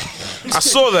 man. I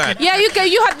saw that. Yeah,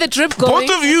 you had the drip going.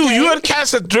 Both of you, you had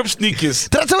cats at drip sneakers.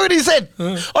 Did I tell you what he said?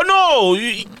 Oh no!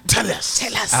 Tell us.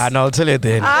 No, I'll tell you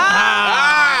then.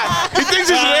 He thinks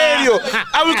it's radio.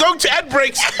 Are we going to ad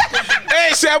breaks?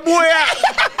 Hey, Samuel,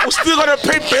 we're still gonna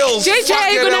pay bills. JJ, are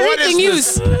you Fuck it, gonna what read the is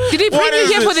news? this? Did he bring What you is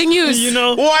here for this? the news? You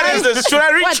know. What is this? Should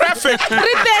I read What? traffic?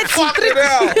 Fuck it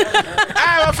hell.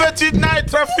 I'm a 39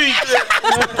 traffic.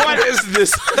 What is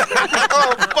this?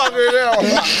 Oh, fuck it hell.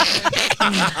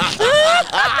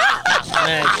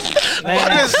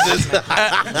 What is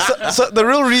this? So the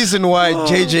real reason why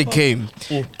JJ came,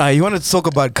 you wanted to talk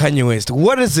about Kanye West.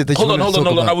 What is it that you Hold want to talk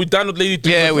on. about? Are we done with Lady 2?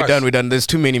 Yeah, we're done. There's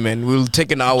too many, man. We'll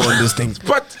take an hour on this thing.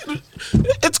 But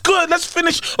it's good. Let's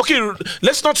finish. Okay,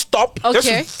 let's not stop. Okay.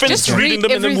 Let's finish Just reading read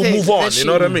them and then we'll everything move on. that You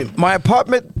know what I mean?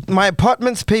 My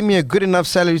apartments pay me a good enough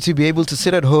salary to be able to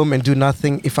sit at home and do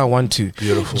nothing if I want to.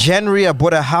 Beautiful. January, I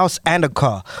bought a house and a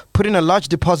car. Put in a large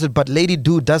deposit, but Lady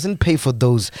Do doesn't pay for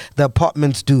those. The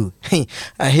apartments do.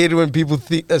 I hate it when people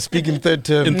speak in third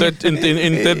term. In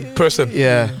third person.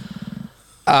 Yeah.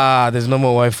 There's no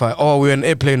more Wi-Fi. Oh, we're in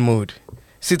airplane mode.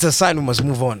 See, it's a sign we must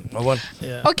move on.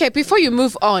 Yeah. Okay, before you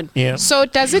move on. Yeah. So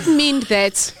does it mean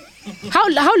that how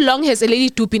long has a Lady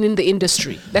Do been in the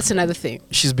industry? That's another thing.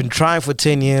 She's been trying for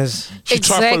 10 years. She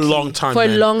tried for a long time. For man.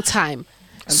 a long time.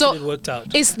 Until it worked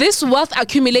out. Is this wealth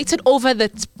accumulated over the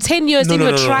 10 years that you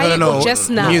were trying or just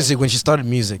now? Music, when she started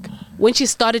music. When she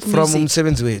started From music.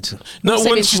 7 to 8. No, when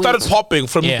Seven she to started eight. popping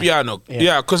from Yeah. the piano. Yeah.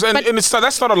 Yeah, because But-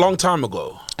 that's not a long time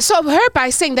ago. So her by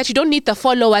saying that you don't need the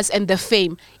followers and the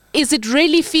fame, is it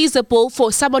really feasible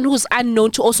for someone who's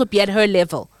unknown to also be at her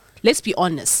level? Let's be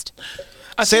honest.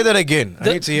 Say that again.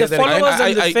 I need to hear The that again. followers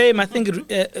and the I- fame, I think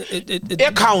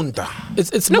Air counter.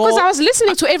 it's No, more. because I was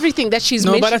listening to everything that she's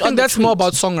No, mentioned but I on think the that's more tweet.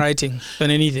 about songwriting than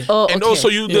anything. Oh, And okay. also,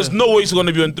 there's Yeah. no way he's going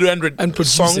to be on 300 And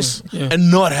producing, songs yeah. and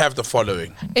not have the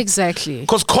following. Exactly.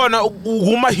 Because Connor,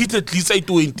 who might hit at least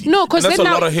 820. No, because that's then a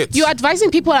now lot of hits. you're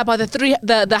advising people about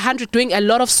the 100 doing a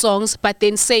lot of songs, but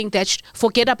then saying that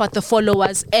forget about the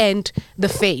followers and the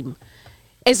fame,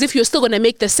 as if you're still gonna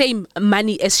make the same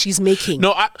money as she's making.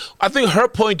 No, I think her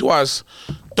point was,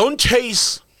 don't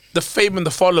chase the fame and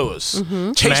the followers.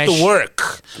 Chase Mash. the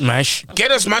work. Mash.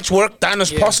 Get as much work done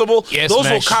as possible. Yes, Those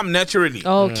Mash. will come naturally.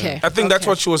 Okay. I think that's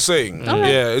what she was saying. All right.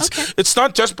 Yeah, it's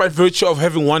not just by virtue of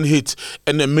having one hit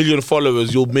and 1 million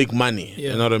followers you'll make money.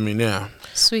 Yeah. You know what I mean? Yeah.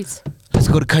 Sweet. Let's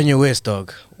go to Kanye West,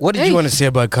 dog. What did Hey. you want to say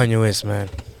about Kanye West, man?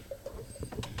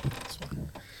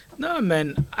 No,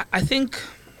 man. I think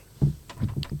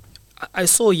I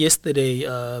saw yesterday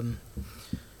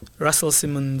Russell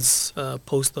Simmons'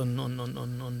 post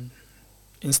on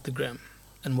Instagram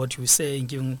and what he was saying,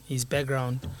 giving his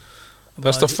background.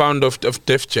 That's the about- founder of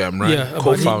Def Jam, right? Yeah,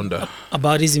 Co-founder.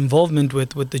 about his involvement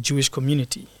with the Jewish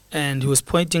community, and he was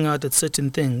pointing out at certain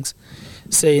things,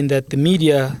 saying that the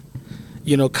media,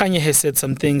 Kanye has said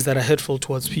some things that are hurtful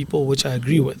towards people, which I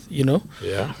agree with,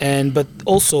 Yeah. but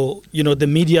also, the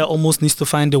media almost needs to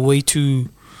find a way to,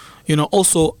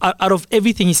 also out of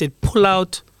everything he said, pull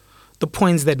out the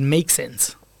points that make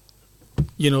sense,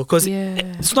 because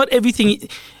it's not everything.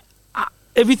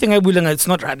 Everything I will, it's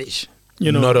not rubbish.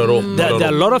 Not at all. There are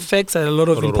a lot of facts and a lot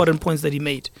of important points that he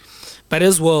made, but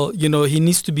as well, he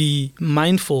needs to be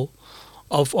mindful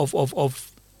of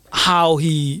how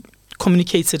he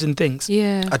communicates certain things.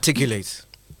 Yeah. Articulates.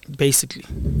 Basically,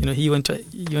 he went to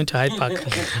Hyde Park,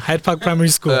 Hyde Park Primary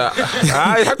School.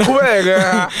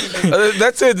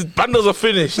 That's it. Bundles are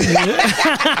finished.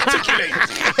 Articulate.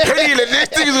 Hey, the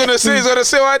next thing he's gonna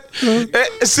say what?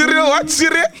 Cereal? What?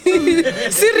 Cereal?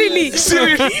 Seriously.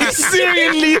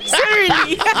 Seriously.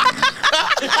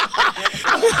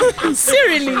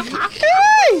 Seriously.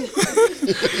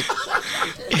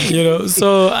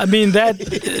 So I mean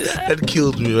that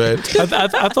killed me, man.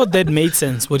 I thought that made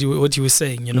sense what you were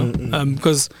saying,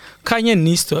 because Kanye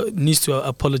needs to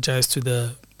apologize to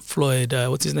the Floyd,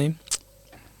 what's his name?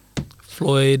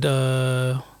 Floyd,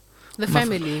 The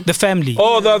family. the family.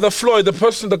 Oh, the Floyd, the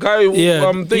person, the guy who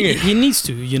thinking. he needs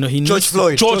to, he needs George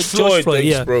Floyd. George Floyd, thanks,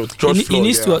 yeah. bro. George he Floyd,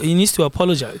 needs yeah. he needs to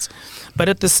apologize, but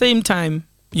at the same time,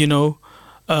 we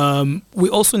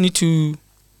also need to.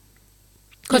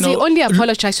 Because he only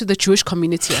apologized to the Jewish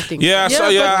community, I think. Yeah, Yeah, so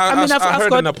but, yeah, I mean, I I've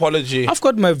heard got- an apology. I've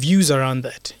got my views around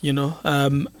that,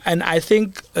 and I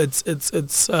think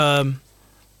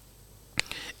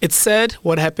it's sad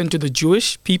what happened to the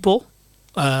Jewish people,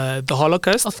 the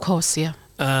Holocaust. Of course, yeah.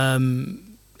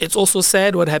 It's also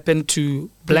sad what happened to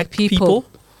black people.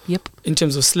 Yep. in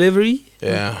terms of slavery,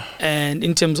 Yeah. and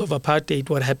in terms of apartheid,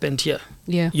 what happened here.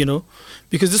 Yeah. You know,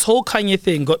 because this whole Kanye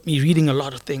thing got me reading a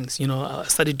lot of things. You know, I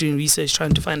started doing research,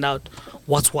 trying to find out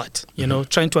what's what. You know,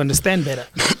 trying to understand better.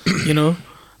 You know,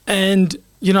 and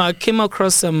you know, I came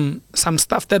across some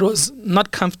stuff that was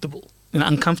not comfortable,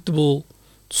 uncomfortable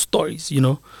stories. You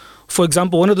know, for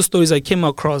example, one of the stories I came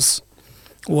across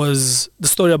was the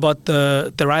story about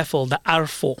the rifle, the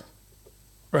R4,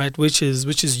 right, which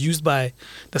is used by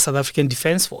the South African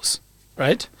Defence Force,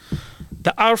 right?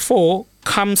 The R4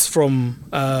 comes from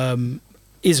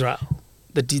Israel.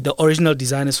 The original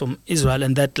design is from Israel,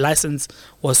 and that license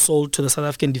was sold to the South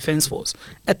African Defence Force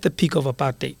at the peak of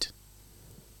apartheid.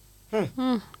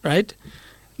 Right?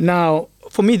 Now,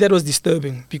 for me, that was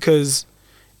disturbing, because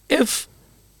if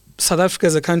South Africa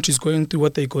as a country is going through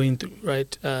what they're going through,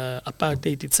 right?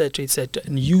 Apartheid, etc.,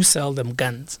 and you sell them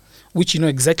guns, which you know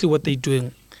exactly what they're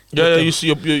doing. Yeah, you see,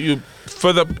 you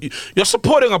further, you're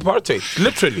supporting apartheid,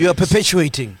 literally. You are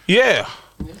perpetuating. Yeah.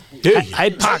 Yeah.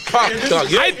 Hyde Park.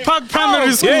 Dog. Yeah. Hyde Park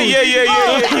Primary School. Yeah.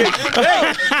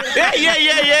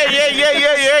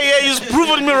 He's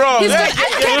proving me wrong. He's got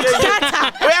unkept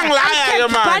data.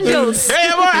 Unkept bundles.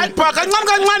 Hey, boy, Hyde Park.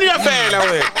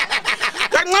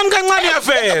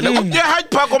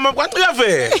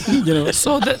 You know,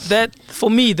 so that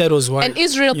for me that was why. And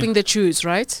Israel being the Jews,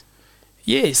 right?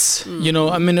 Yes, you know,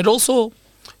 I mean, it also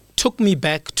took me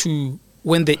back to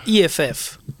when the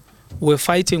EFF were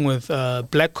fighting with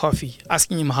Black Coffee,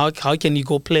 asking him how can he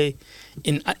go play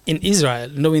in Israel,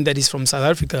 knowing that he's from South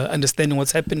Africa, understanding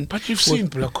what's happened. But you've seen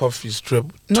Black Coffee's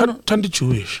trip. No. Turn the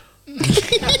Jewish.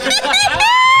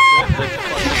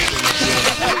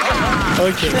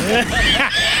 Okay.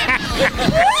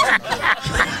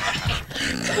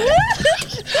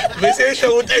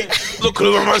 Look,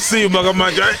 I see you,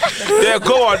 yeah,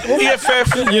 go on.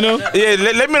 EFF, You know? Yeah,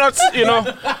 let me not,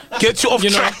 get you off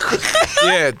track.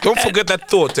 Yeah, don't forget that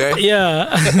thought, eh? Yeah.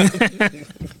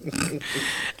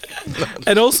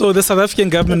 And also the South African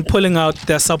government pulling out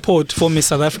their support for Miss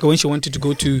South Africa when she wanted to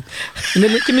go to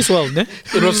Miss World, eh?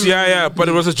 It was, but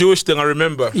it was a Jewish thing, I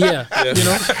remember. Yeah, you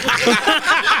know.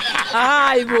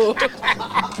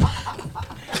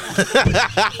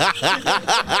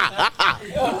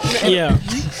 Yeah.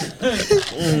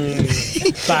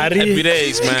 Happy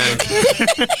days, man.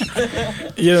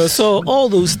 You know, so all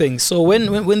those things. So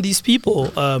when these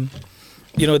people,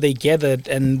 they gathered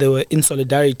and they were in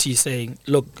solidarity saying,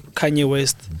 look,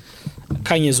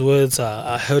 Kanye's words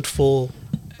are hurtful,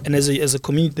 and as a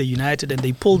community they're united, and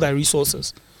they pulled their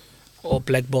resources, or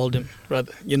blackballed him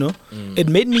rather, It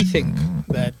made me think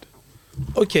that,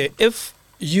 okay, if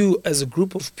you as a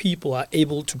group of people are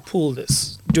able to pull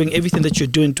this, doing everything that you're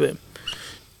doing to him,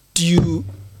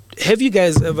 have you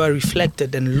guys ever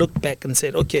reflected and looked back and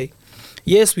said, okay,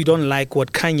 yes, we don't like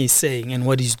what Kanye is saying and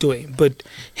what he's doing, but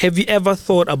have you ever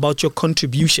thought about your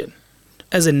contribution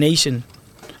as a nation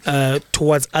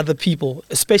towards other people,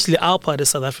 especially our part of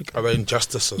South Africa? Our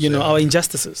injustices. Our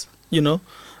injustices,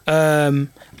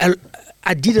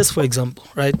 Adidas, for example,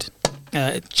 right?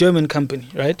 German company,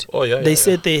 right? Oh, yeah. They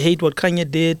said they hate what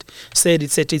Kanye did, said,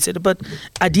 etc., etc. But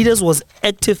Adidas was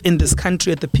active in this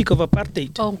country at the peak of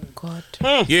apartheid. Oh, God.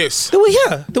 Yes. They were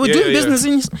here. They were doing business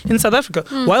in South Africa.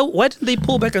 Mm. Why didn't they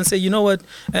pull back and say, you know what,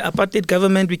 apartheid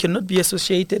government, we cannot be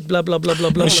associated, blah, blah, blah, blah,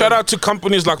 blah. And shout out to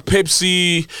companies like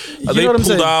Pepsi. They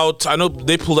pulled out. I know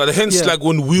they pulled out. Hence, like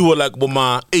when we were like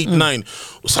 8, 9,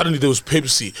 suddenly there was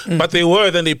Pepsi. But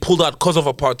then they pulled out because of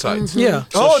apartheid. Mm-hmm. Yeah.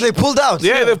 So they pulled out.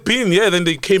 Yeah, they've been. Yeah, then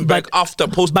they came back after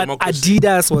post But democracy.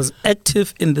 Adidas was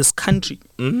active in this country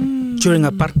during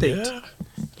apartheid.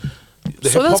 Yeah.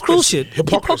 So that's bullshit.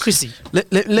 Hypocrisy.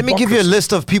 Let me give you a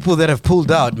list of people that have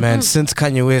pulled out, man, since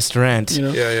Kanye West rant.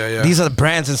 Yeah. These are the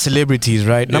brands and celebrities,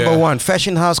 right? Number one,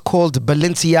 fashion house called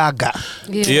Balenciaga.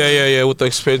 Yeah, with the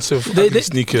expensive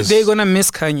sneakers. They're gonna miss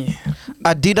Kanye.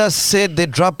 Adidas said their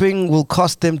dropping will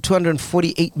cost them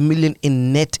 248 million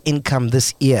in net income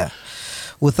this year.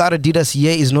 Without Adidas,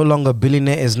 Ye is no longer a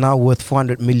billionaire, is now worth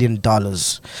 $400 million.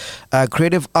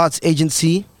 Creative arts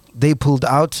agency, they pulled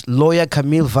out. Lawyer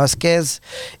Camille Vasquez,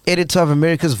 editor of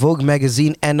America's Vogue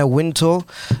magazine, Anna Wintour,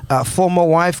 former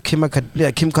wife Kim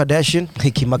Kardashian.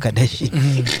 Kim Kardashian.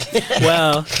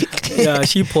 Well, yeah,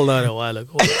 she pulled out a while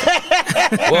ago.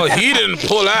 Well, he didn't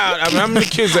pull out. I mean, how many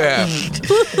kids they have?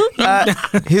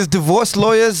 His divorce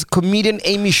lawyers, comedian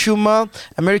Amy Schumer,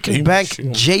 American Bank,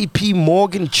 JP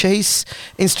Morgan Chase,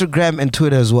 Instagram and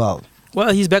Twitter as well.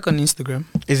 Well, he's back on Instagram.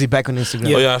 Is he back on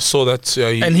Instagram? Oh yeah, I saw that.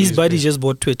 Yeah, And his buddy just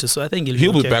bought Twitter, so I think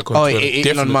he'll be okay. back on Oh, Twitter. Elon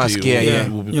Definitely Musk, will. yeah. Yeah, He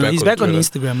will be you know, he's back on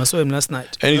Twitter. Instagram. I saw him last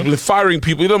night. And he's been firing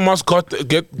people. Elon Musk got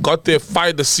there,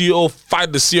 fired the CEO,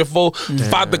 fired the CFO,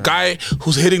 fired the guy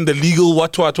who's hitting the legal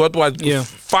what. Yeah.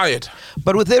 Fired.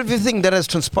 But with everything that has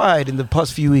transpired in the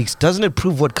past few weeks, doesn't it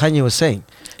prove what Kanye was saying?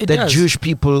 It that does. Jewish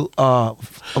people are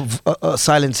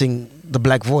silencing the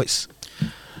black voice.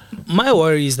 My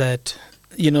worry is that,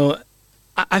 you know,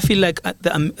 I feel like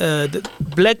the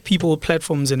black people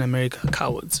platforms in America are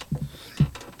cowards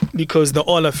because they're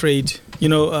all afraid, you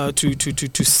know,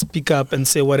 to speak up and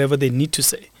say whatever they need to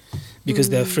say because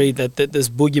they're afraid that this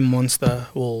boogie monster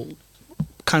will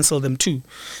cancel them too.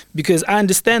 Because I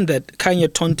understand that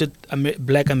Kanye taunted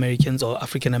black Americans or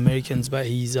African Americans by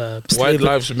his White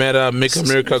Lives Matter, Make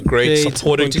America Great,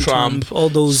 supporting Trump, all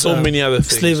those so many other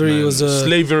things. Slavery man.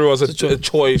 was a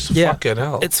choice. Yeah, Fucking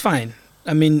hell. it's fine.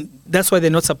 I mean, that's why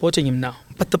they're not supporting him now.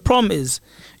 But the problem is,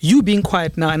 you being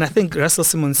quiet now, and I think Russell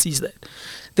Simmons sees that.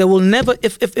 There will never,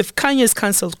 if Kanye is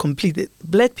cancelled completely,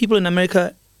 black people in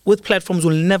America with platforms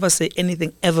will never say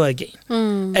anything ever again.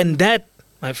 And that,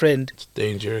 my friend, It's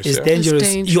dangerous. is yeah. dangerous.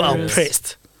 It's You are dangerous.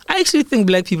 oppressed. I actually think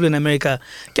black people in America,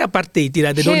 they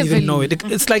don't even know it.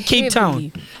 It's like Cape Heavily.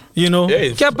 Town, you know. Yeah,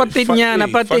 it's Apartheid funny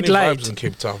nyana, apartheid vibes light. in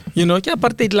Cape Town. You know,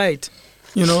 apartheid light.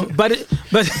 You know, but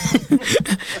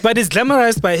but it's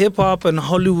glamorized by hip hop and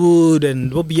Hollywood and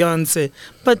Beyonce.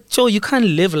 But Joe, you can't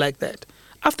live like that.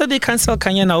 After they cancel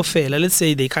Kanye now, let's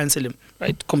say they cancel him,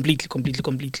 right? Completely.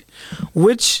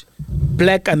 Which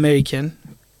black American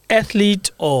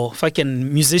athlete or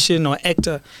fucking musician or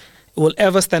actor will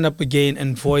ever stand up again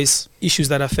and voice issues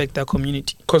that affect their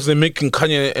community? Because they're making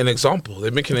Kanye an example.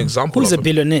 They're making an example Who's of a him.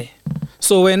 billionaire?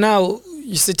 So when now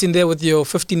you're sitting there with your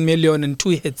 15 million and 2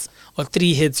 hits or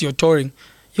 3 hits, you're touring,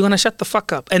 you're going to shut the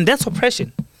fuck up. And that's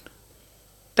oppression.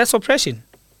 That's oppression.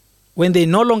 When they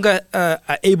no longer are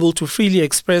able to freely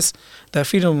express their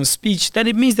freedom of speech, then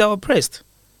it means they're oppressed.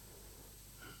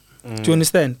 Do you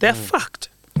understand? They're fucked.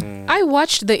 I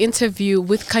watched the interview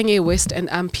with Kanye West and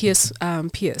Pierce.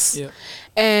 Yeah.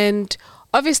 And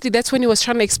obviously that's when he was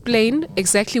trying to explain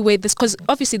exactly where this, because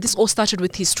obviously this all started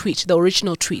with his tweet, the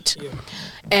original tweet,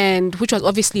 and which was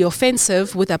obviously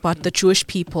offensive with about the Jewish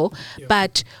people.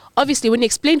 But obviously when he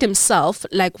explained himself,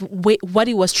 like what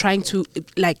he was trying to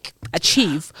like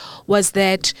achieve was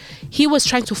that he was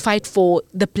trying to fight for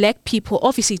the black people,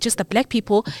 obviously just the black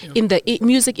people in the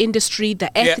music industry,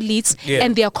 the athletes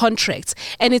and their contracts.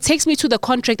 And it takes me to the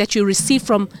contract that you receive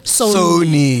from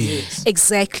Sony.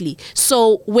 Exactly.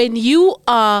 So when you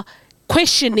are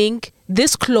questioning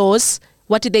this clause,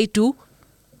 what did they do?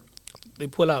 They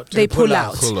pull out. They pull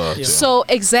out. Yeah. So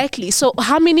exactly. So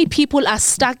how many people are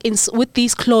stuck with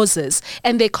these clauses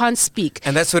and they can't speak?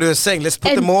 And that's what he was saying. Let's put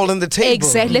And them all on the table.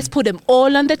 Exactly. Let's put them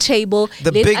all on the table.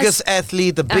 The Let biggest us-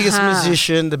 athlete, the biggest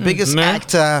musician, the biggest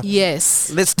actor.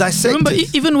 Yes. Let's dissect Remember,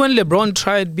 it. even when LeBron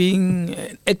tried being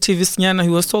an activist, Nyana, he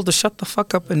was told to shut the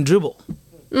fuck up and dribble.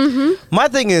 My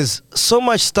thing is, so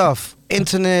much stuff,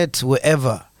 internet,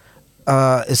 wherever,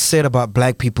 is said about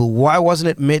black people. Why wasn't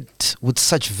it met with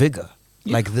such vigor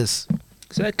like this?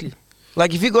 Exactly.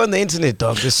 Like if you go on the internet,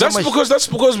 dog, there's so That's much.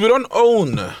 because we don't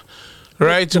own,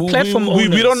 right? The platform we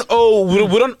owners. don't own.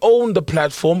 We don't own the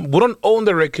platform. We don't own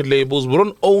the record labels. We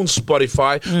don't own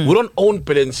Spotify. We don't own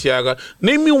Balenciaga.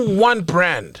 Name me one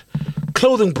brand,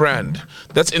 clothing brand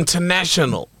that's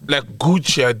international, like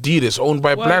Gucci, Adidas, owned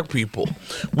by black people.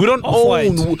 We don't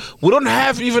Off-White. own. We don't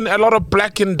have even a lot of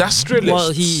black industrialists.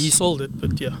 Well, he sold it,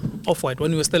 but yeah, Off-White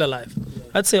when he was still alive.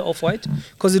 I'd say Off-White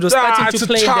because it was Nah, starting it's to a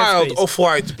play in child that space.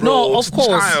 Off-White, bro. No, It's of a course.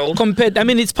 child. Compared, I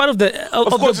mean, it's part of the Of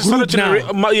course, the group it's not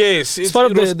a now. yes, It's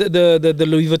part of it was the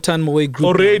Louis Vuitton Moet group.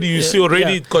 already. now. You see,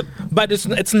 already it got. But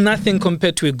it's nothing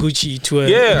compared to a Gucci, to a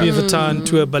Yeah. Louis Vuitton,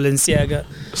 to a Balenciaga.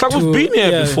 It's like to- we've been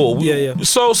here yeah, before. Yeah.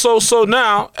 So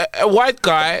now a white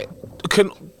guy can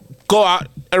go out,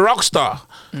 a rock star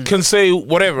can say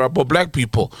whatever about black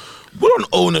people. We don't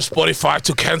own a Spotify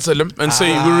to cancel him and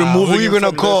say we're removing. who you him gonna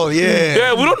from call? this.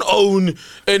 Yeah. We don't own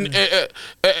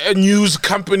a news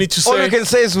company to All say you can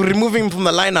say is we're removing him from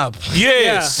the lineup.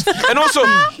 yes. And also,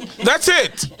 that's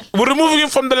it. We're removing him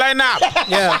from the lineup.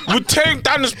 Yeah. We're tearing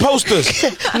down his posters.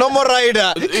 No more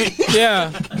rider.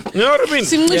 Yeah. You know what I mean?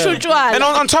 Simncisho utshwala. And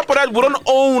on top of that, we don't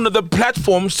own the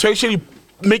platforms to actually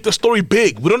make the story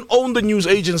big. We don't own the news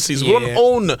agencies. We don't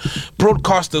own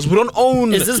broadcasters. We don't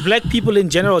own. Is this black people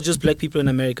in general or just black people in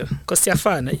America? Because they're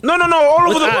fun. No, all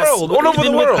over the world. All over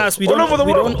the world. We All over the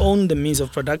don't world. own the means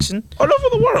of production. All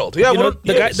over the world. Yeah, You know,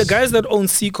 yes. the guys that own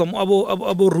Seacom,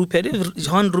 Abo Rupert,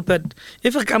 John Rupert,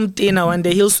 if I come to now one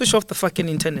day, he'll switch off the fucking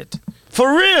internet.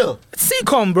 For real? It's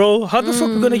Seacom, bro. How the fuck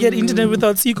we gonna get internet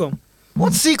without Seacom?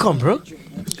 What's Seacom, bro?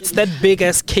 It's that big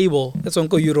ass cable that's on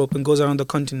Europe and goes around the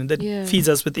continent that feeds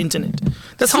us with internet.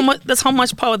 That's how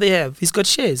much power they have. He's got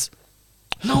shares.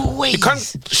 No way. You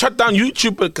can't shut down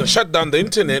YouTube, but can shut down the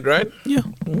internet, right? Yeah.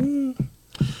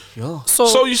 Yo.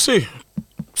 So you see.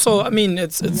 So I mean,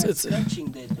 it's.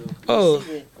 Oh.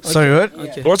 Sorry, what?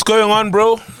 Okay. What's going on,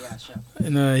 bro?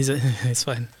 No, it's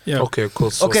fine. Yeah. Okay, cool.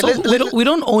 So, Okay, we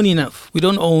don't own enough. We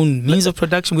don't own means of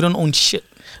production. We don't own shit.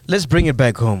 let's bring it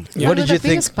back home. Yeah. What did you the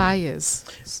think? biggest buyers.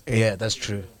 Yeah, that's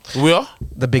true. we are?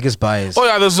 The biggest buyers. Oh,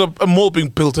 yeah, there's a mall being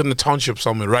built in the township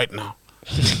somewhere right now.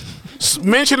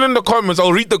 Mention in the comments.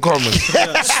 I'll read the comments.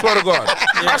 Swear to God.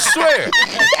 I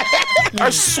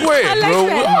swear, bro.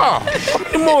 We are. How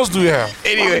many malls do we have?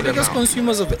 Anyway. We're biggest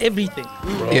consumers of everything.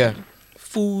 Yeah.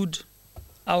 Food,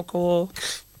 alcohol,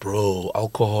 Bro,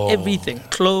 alcohol. everything,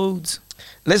 clothes.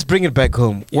 Let's bring it back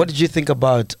home. What did you think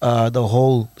about the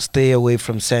whole stay away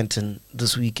from Santon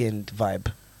this weekend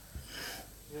vibe?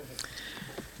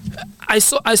 I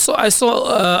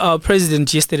saw our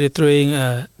president yesterday throwing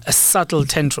a subtle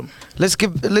tantrum. Let's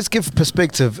give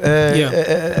perspective.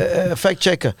 Fact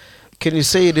checker, can you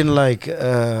say it in like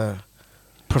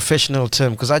professional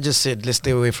term? Because I just said let's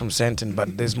stay away from Santon,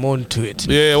 but there's more to it.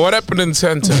 Yeah, what happened in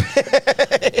Santa?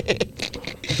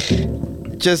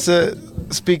 Just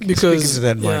speak Because into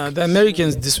that, Mike. the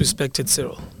Americans disrespected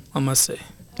Cyril, I must say.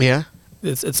 Yeah.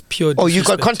 It's pure Oh, you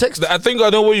got disrespect. context? I think I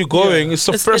know where you're going. Yeah. It's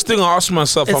the It's- first thing I ask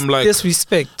myself. It's I'm like,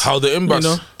 disrespect. how the embassy?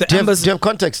 You know, the Do you embassy. have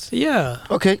context? Yeah.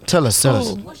 Okay, tell us.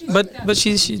 Oh, but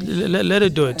she let her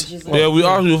do it. Yeah,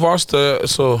 we've asked her.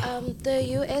 So The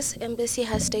U.S. Embassy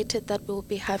has stated that we'll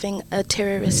be having a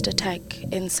terrorist attack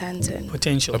in Santon.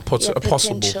 Potential a possible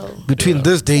Potential. Between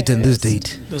this date and this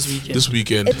date. this weekend. this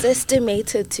weekend. It's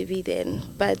estimated to be then,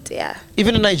 but yeah.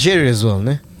 Even in Nigeria as well,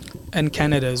 ne? And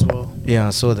Canada as well. Yeah,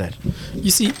 I saw that.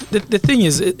 You see, the thing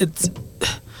is,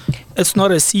 it's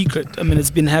not a secret. I mean,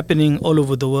 it's been happening all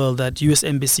over the world that U.S.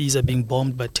 embassies are being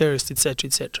bombed by terrorists, etc.,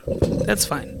 etc. That's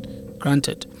fine,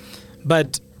 granted.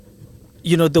 But,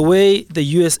 you know, the way the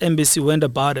U.S. embassy went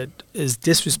about it is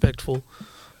disrespectful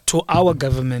to our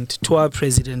government, to our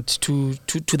president, to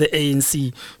the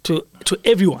ANC, to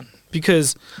everyone.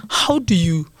 Because how do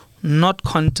you not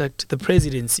contact the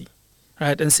presidency?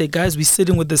 Right, and say, guys, we're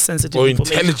sitting with the sensitive Or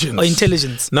information. intelligence. Or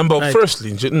intelligence. Right.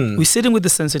 Firstly. We're sitting with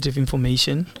the sensitive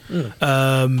information.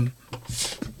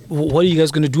 What are you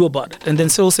guys going to do about it? And then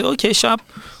Cyril say, okay, sharp,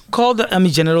 call the army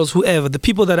generals, whoever, the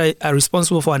people that are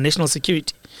responsible for our national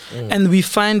security. And we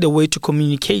find a way to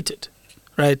communicate it.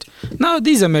 Right? Now,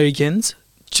 these Americans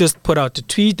just put out a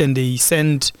tweet and they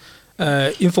send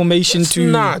information That's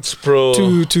nuts, bro.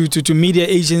 to media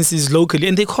agencies locally,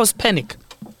 and they cause panic.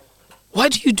 Why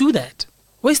do you do that?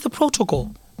 Where's the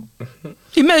protocol?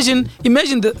 Imagine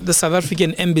the South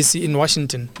African embassy in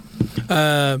Washington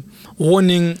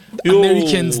warning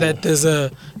Americans that there's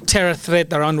a terror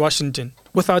threat around Washington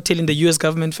without telling the US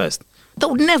government first. That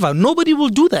would never. Nobody will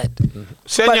do that.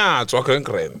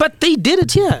 But they did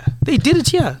it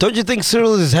here. Don't you think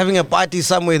Cyril is having a party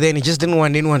somewhere there and he just didn't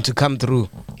want anyone to come through?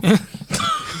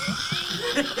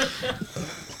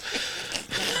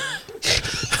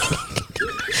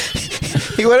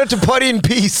 He wanted to party in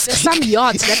peace. There's some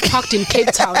yachts that parked in Cape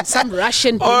Town. Some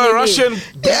Russian. Oh, billionaire. Russian,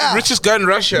 Yeah. richest guy in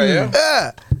Russia, yeah.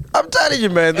 Yeah, I'm telling you,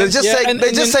 man. They're just Yeah, saying, and- they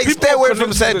and just then say stay away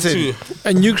from connected Santon. to-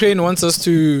 And Ukraine wants us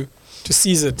to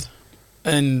seize it.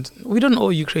 And we don't owe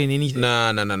Ukraine anything.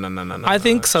 Nah. I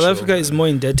think South chill, Africa is more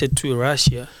indebted to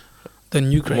Russia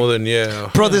than Ukraine. More than, yeah.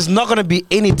 Bro, there's not going to be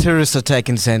any terrorist attack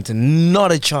in Santon.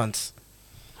 Not a chance.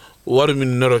 What do you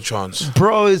mean, not a chance?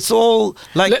 Bro, it's all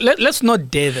like... Let's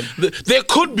not dare them. There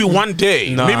could be one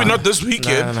day. Nah. Maybe not this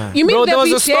weekend. Nah. You mean Bro, there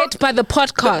they'll was be a dead by the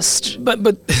podcast? But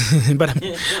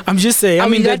I'm just saying. Are I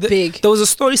we mean, that big? there was a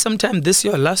story sometime this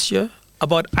year, last year,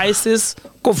 about ISIS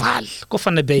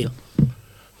Kofana bail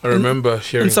I remember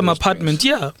hearing in some those apartment.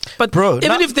 Yeah, but Bro, even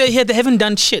now- if they're here, they haven't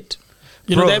done shit.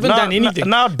 You know, Bro, they haven't now- done anything.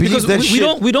 now believe because that we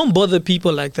shit. don't bother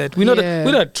people like that. We're Yeah.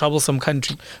 not a troublesome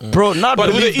country. Bro, not But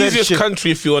we're the believe that easiest shit. country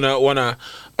if you wanna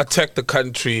attack the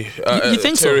country. You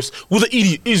think so? terrorists. We're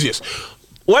the easiest.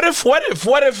 What if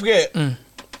yeah,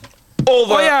 all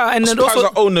the and then also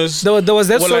spaza owners? there was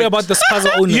that were story like- about the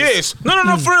spaza owners. Yes. No,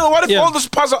 for real. What if Yeah. all the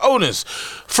spaza owners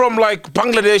from like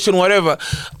Bangladesh and whatever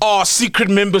are secret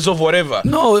members of whatever?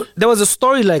 No, there was a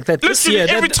story like that this Literally,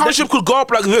 year. every township could go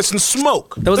up like this and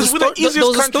smoke. There was, This- a, we're the sto- there easiest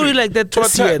was a story country like that to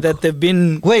this year attack. that they've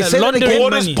been Wait, say that laundering again.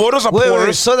 money. Borders are Wait,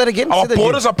 porous. say that again, Our say that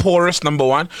borders are porous. Number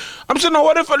one. I'm saying, now,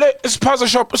 what if it's spaza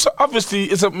shop? It's obviously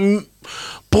it's a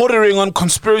bordering on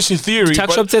conspiracy theory. Tuck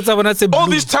but shops that's when I say all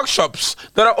blue. these tuck shops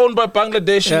that are owned by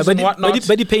Bangladeshis and whatnot.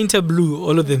 But the painter blue,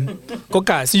 all of them.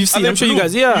 Coca. So you've Are seen, they I'm sure you blue?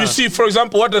 guys, yeah. You see, for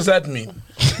example, what does that mean?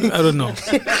 I don't know.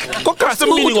 What's the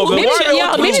meaning of it? Maybe, Why are they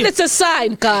all blue? maybe that's a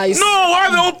sign, guys. No, why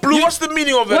are they all blue? What's the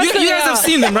meaning of it? You guys have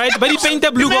seen them, right? But he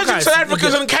painted blue Imagine Coca. South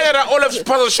Africans in Canada all have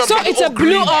puzzle shops. So and it's they're a all blue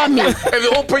green. army. And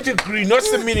they're all painted green. What's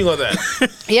the meaning of that?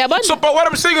 Yeah, but So, but what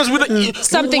I'm saying is,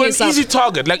 Something we're is an up. easy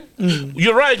target. Like,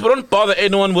 you're right, we don't bother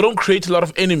anyone, we don't create a lot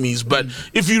of enemies. But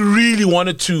if you really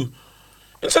wanted to,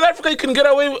 in South Africa, you can get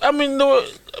away. I mean,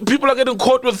 people are getting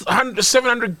caught with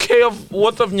 700K of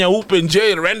worth of nyaupe in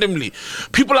jail randomly.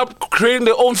 People are creating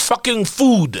their own fucking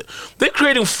food. They're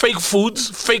creating fake foods,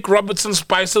 fake Robertson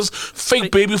spices,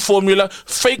 fake baby formula,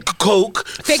 fake Coke,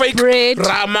 Fake bread.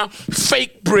 Rama,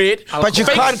 fake bread. But you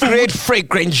fake can't food. create fake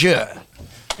grandeur.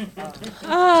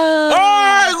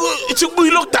 Oh, it took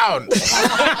me lockdown.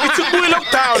 It took me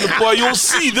lockdown, boy. You'll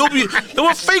see. There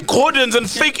were fake cordons and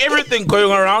fake everything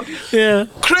going around. Yeah.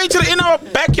 Created in our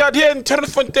backyard here in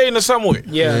Terrefontaine or somewhere.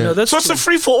 Yeah, no, that's So it's true. a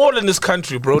free for all in this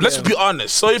country, bro. Let's be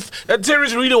honest. So if a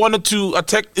terrorist really wanted to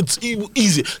attack, it's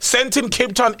easy. Sent in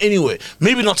Cape Town anyway.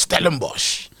 Maybe not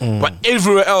Stellenbosch, but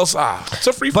everywhere else It's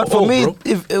a free for But for all, me, bro.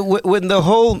 if when the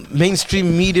whole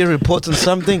mainstream media reports on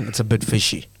something, it's a bit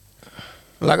fishy.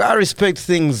 Like, I respect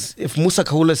things. If Musa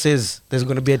Kahula says there's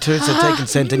going to be a terrorist attack in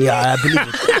Sandton, yeah, I believe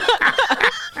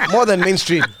it. More than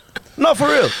mainstream. No, for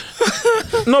real.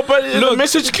 No, but the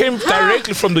message came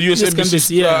directly from the US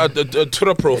Embassy yeah.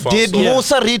 Twitter profile. Did so-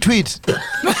 Musa retweet?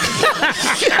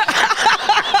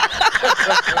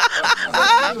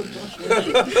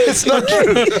 It's not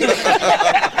true.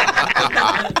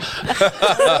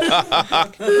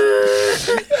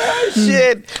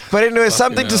 Shit. But anyway,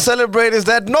 something to celebrate is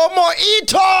that no more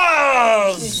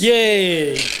eaters.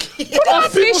 Yay.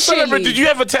 People celebrate. Did you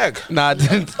have a tag? Nah, I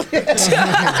didn't.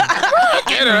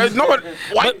 No one,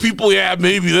 white people, yeah,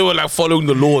 maybe they were like following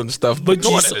the law and stuff. But no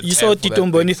you, one had a you saw tag for Tito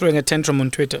that Mboni throwing a tantrum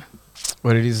on Twitter.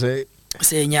 What did he say?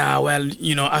 Saying, yeah, well,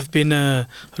 you know, I've been a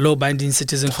law-abiding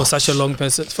citizen for such a long for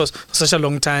such a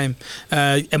long time.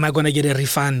 Am I going to get a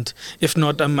refund? If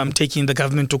not, I'm taking the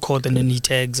government to court and then he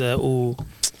tags or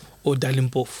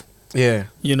Dalimpof. Yeah.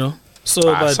 You know? So,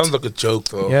 thing. but Sounds like a joke,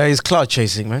 though. Yeah, he's cloud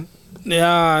chasing, man.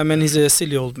 yeah, I mean, he's a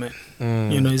silly old man.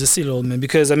 You know, he's a silly old man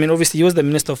because I mean, obviously, he was the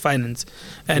Minister of Finance,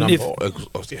 and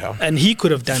and he could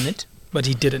have done it, but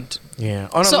he didn't. Yeah.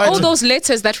 On a so lighter- all those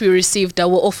letters that we received were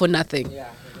all for nothing.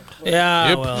 Yeah,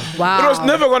 Yep. well, Wow. It was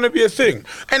never going to be a thing.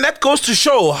 And that goes to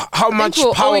show how much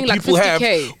we're power owing like people have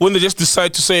 50K. when they just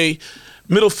decide to say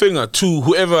middle finger to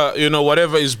whoever, you know,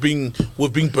 whatever we're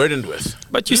being burdened with.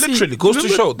 but you literally see, goes to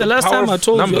remember show the last power time I of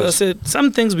told you, I numbers. said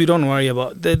some things we don't worry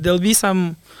about. There'll be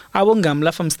some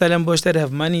Awongamla from Stellenbosch that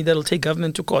have money that'll take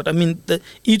government to court. I mean, the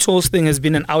e-tolls thing has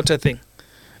been an outer thing.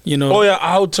 You know, Oh yeah,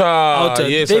 outer.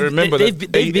 Yes, I They've- remember they've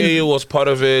that. been- AA was part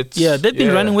of it. yeah, they've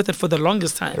been running with it for the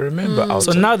longest I time. remember outer.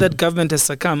 So now that government has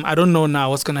succumbed, I don't know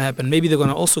now what's going to happen. Maybe they're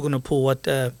also going to pull what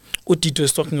Utito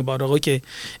is talking about. Or, okay,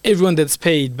 everyone that's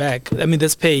paid back, I mean,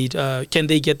 that's paid, can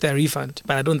they get their refund?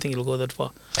 But I don't think it'll go that far.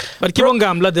 But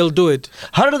Kibongamla, they'll do it.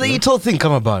 How did the e-toll thing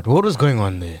come about? What was going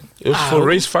on there? It was for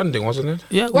race funding, wasn't it?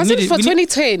 Yeah, Was it for we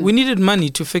 2010? We needed money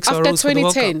to fix our After roads for the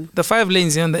World 2010? Cup. The 5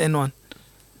 lanes here on the N1.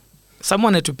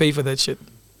 Someone had to pay for that shit.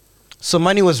 So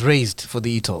money was raised for the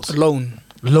e-tolls. Loan.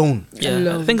 Loan. Yeah,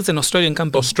 Loan. I think it's an Australian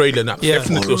company. Australian, Yeah.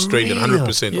 definitely Australian, real?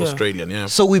 100% Yeah. Australian, yeah.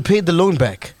 So we paid the loan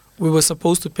back. We were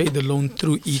supposed to pay the loan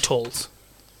through e-tolls.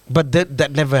 But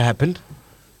that never happened.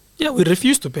 Yeah, we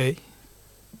refused to pay.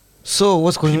 So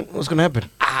what's going to happen?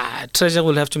 Treasure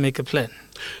will have to make a plan.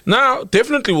 Now,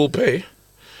 definitely we'll pay.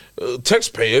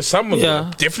 Taxpayers, some of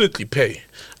them definitely pay.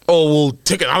 Or we'll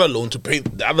take another loan to pay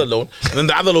the other loan, and then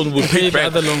the other loan will pay the back.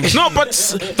 other loan. No, but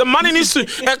the money needs to.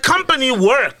 A company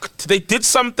worked. They did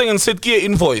something and said, "Give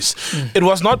invoice." It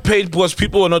was not paid because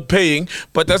people were not paying,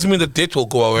 but doesn't mean the debt will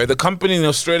go away. The company in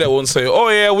Australia won't say, "Oh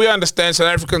yeah, we understand South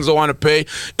Africans don't want to pay.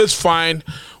 It's fine.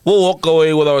 We'll walk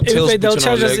away with our tails They'll between our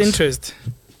charge us legs." interest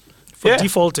for Yeah.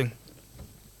 defaulting.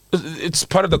 It's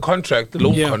part of the contract, the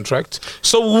loan contract.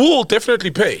 So we'll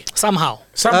definitely pay. Somehow.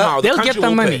 Somehow, the They'll country get the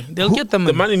will money. pay. They'll get the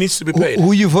money. The money needs to be paid.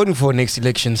 Who are you voting for next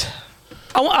elections?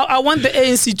 I want the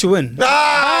ANC to win. No,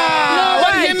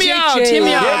 but hear me out. Hear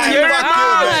me out. Hear him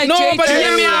out. No, but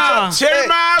hear me out. Hear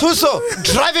him out. Tuso,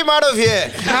 drive him out of here.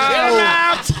 Hear him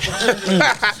out.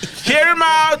 Hear him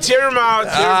out. Hear him out.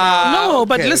 Hear him out. No,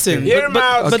 but okay, listen. okay. Hear him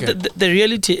out. But Okay. the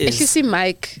reality If you is, see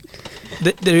Mike,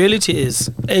 the reality is,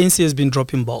 ANC has been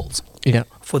dropping balls Yeah.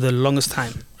 for the longest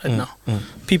time right now.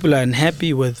 People are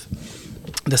unhappy with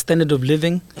the standard of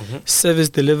living, service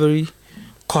delivery,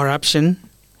 corruption,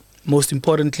 most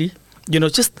importantly.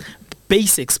 Just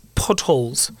basics,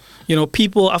 potholes.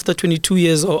 People after 22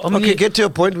 years or Okay, get to your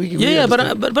point.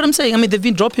 but I'm saying, they've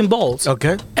been dropping balls.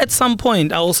 Okay. At some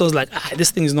point, I also was like,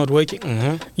 this thing is not working.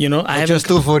 You're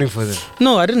still voting for them.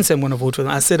 No, I didn't say I'm going to vote for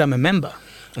them. I said I'm a member.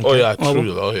 Okay. Oh yeah,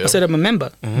 true. I said I'm a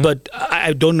member, but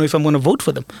I don't know if I'm going to vote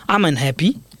for them. I'm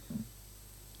unhappy.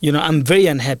 I'm very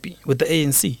unhappy with the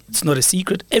ANC. It's not a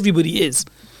secret. Everybody is.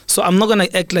 So I'm not going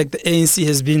to act like the ANC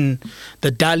has been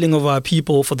the darling of our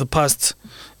people for the past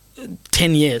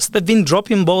 10 years. They've been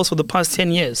dropping balls for the past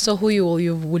 10 years. So who will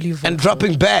you vote and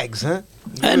dropping bags, huh?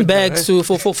 And bags too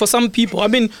for some people.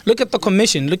 Look at the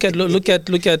commission. Look at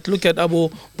Abu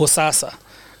Bosasa.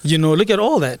 Look at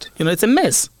all that. It's a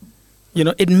mess.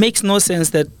 It makes no sense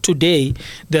that today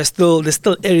there's still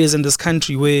areas in this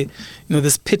country where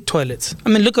there's pit toilets.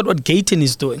 Look at what Gayton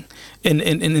is doing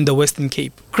in the Western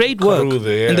Cape. Great work Karoo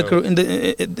there, in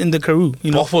the Karoo.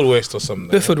 Beaufort West or something.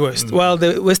 Beaufort West. Well,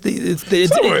 the West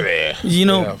it's somewhere there.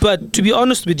 But to be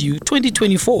honest with you,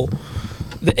 2024,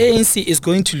 the ANC is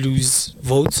going to lose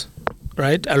votes.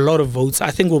 Right, a lot of votes.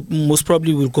 I think we'll most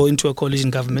probably will go into a coalition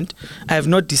government. I have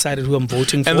not decided who I'm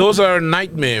voting for. And those are a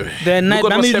nightmare. They're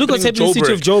nightmare. Look what's happening in the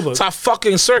city of Joburg. It's a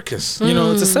fucking circus.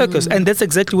 It's a circus, and that's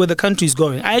exactly where the country is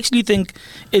going. I actually think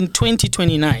in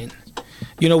 2029,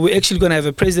 we're actually going to have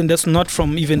a president that's not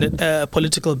from even a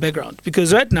political background.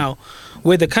 Because right now,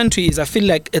 where the country is, I feel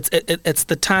like it's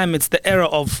the era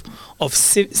of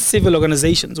civil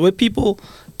organizations where people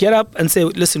get up and say,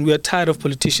 listen, we are tired of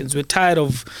politicians, we're tired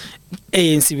of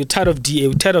ANC, we're tired of DA,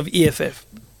 we're tired of EFF.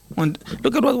 And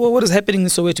look at what is happening in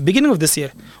Soweto, beginning of this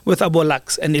year, with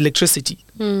Abolaks and electricity.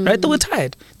 Right? They were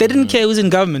tired. They didn't care who's in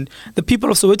government. The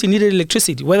people of Soweto needed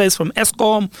electricity, whether it's from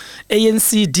Eskom,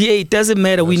 ANC, DA, it doesn't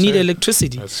matter. We need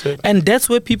electricity. That's it. And that's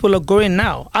where people are going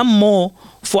now. I'm more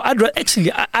for,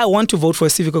 I want to vote for a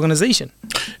civic organization.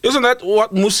 Isn't that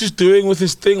what Musi's doing with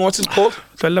his thing? What's it called?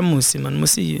 Musi, man.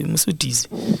 Musi dizzy.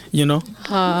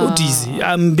 Dizzy.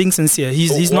 I'm being sincere.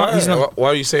 He's not.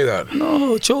 Why do you say that?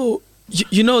 No, Joe.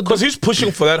 Because he's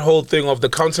pushing for that whole thing of the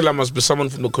councillor must be someone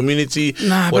from the community.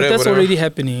 But that's already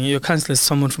happening. Your councillor is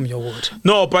someone from your ward.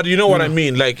 No, but you know what I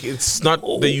mean. Like, it's not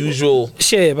the usual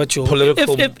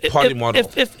political party model.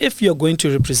 If you're going to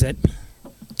represent me,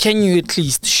 can you at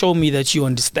least show me that you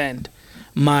understand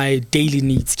my daily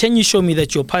needs? Can you show me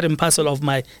that you're part and parcel of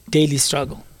my daily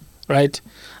struggle? Right?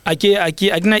 I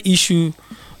can issue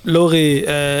Lore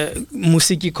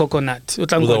Musiki Coconut.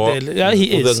 Yeah,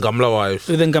 he is. With the Gamla wife.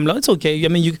 With the Gamla. It's okay.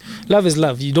 Love is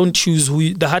love. You don't choose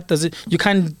who the heart does it. You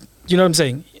can't, you know what I'm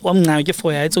saying?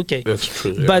 It's okay. That's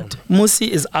true. Yeah. But Musi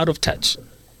is out of touch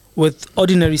with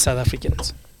ordinary South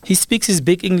Africans. He speaks his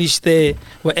big English there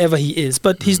wherever he is,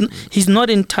 but he's not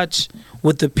in touch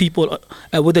with the people,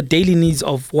 with the daily needs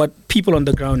of what people on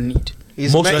the ground need. He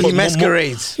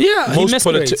masquerades. Yeah, he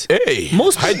masquerades.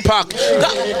 Most Hyde Park.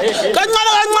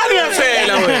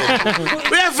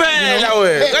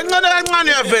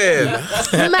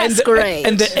 Masquerade.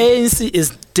 And the ANC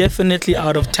is definitely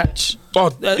out of touch.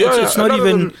 It's not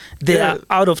even. They are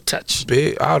out of touch.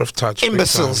 Out of touch.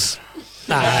 Imbeciles.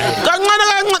 In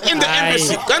the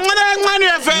embassy.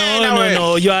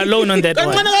 No, you are alone on that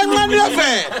one.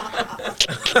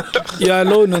 You are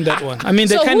alone on that one. They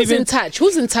so can't who's even. in touch?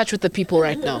 Who's in touch with the people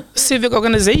right now? Civic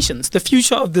organizations. The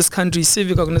future of this country is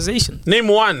civic organizations. Name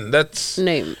one that's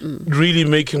really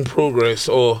making progress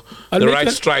or the right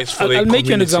strides for the community. I'll make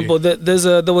you an example. There's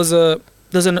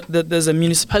a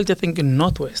municipality, I think, in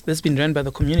Northwest that's been run by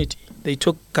the community. They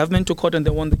took government to court and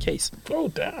they won the case. Oh,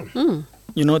 damn.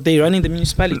 They're running the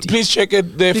municipality. Please check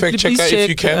it, the fact checker, if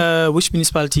you can. Which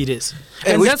municipality it is.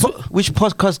 And which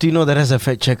podcast do you know that has a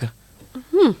fact checker?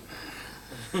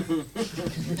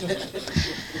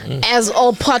 As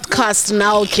all podcasts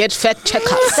now get fact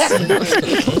checkers.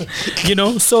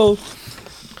 So...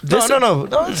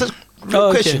 No, it's a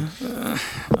real question.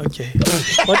 Okay.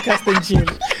 Podcasting chill.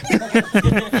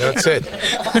 That's it.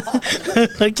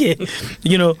 Okay.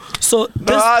 So...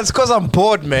 it's because I'm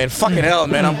bored, man. Fucking hell,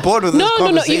 man. I'm bored with these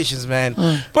conversations, man.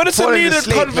 But it's a needed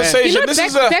conversation. This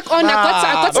is back on. I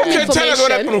got some okay, information. tell us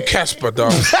what happened to Casper,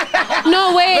 dog.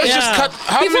 No way. Let's just cut.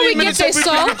 How before many we minutes get have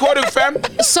there, we been recording, fam?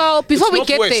 So before we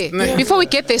get there,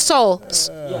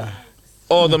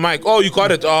 Oh, the mic. Oh, you got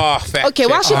it. Oh, fact okay,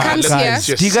 while she comes here.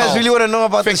 Do you guys really want to know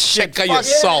about this shit? Check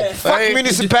yourself. Fuck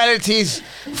municipalities.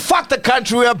 Fuck the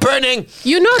country. We are burning.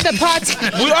 You know the part.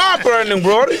 We are burning,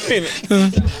 bro. What do you mean?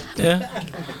 Yeah.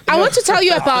 I want to tell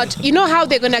you about, how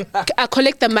they're going to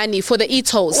collect the money for the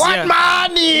e-tolls. What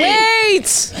money?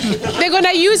 Wait. They're going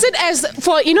to use it as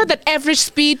for, that average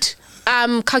speed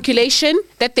calculation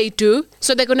that they do.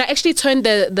 So they're going to actually turn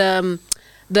the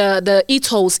the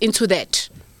e-tolls into that.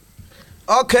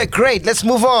 Okay, great. Let's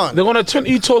move on. They're gonna turn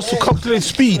e-tolls to calculate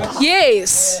speed.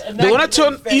 Yes. They're gonna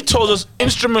turn e-tolls as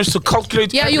instruments to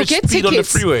calculate Yeah, you average get speed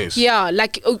tickets. on the freeways. Yeah,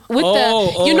 like with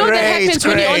the you know that happens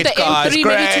when you're on the M3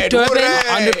 maybe to Durban.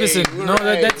 100%. No,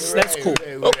 that's cool.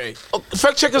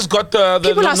 Fact checkers got the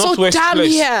People are so Northwest dumb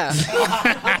place. here.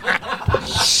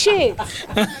 Shit.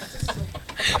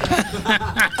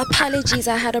 Apologies,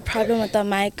 I had a problem with the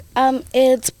mic.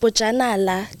 It's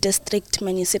Bojanala District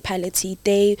Municipality.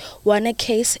 They won a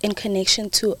case in connection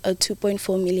to a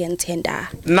 2.4 million tender.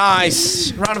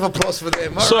 Nice. Round of applause for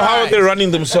them. So how are they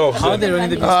running themselves? How are they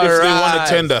running the All if right. they won a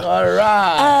tender? All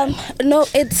right. No,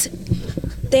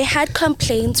 they had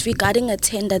complaints regarding a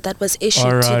tender that was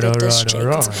issued to the district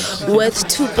worth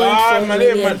 2.4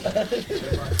 million.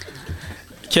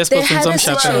 They had a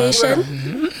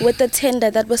situation with the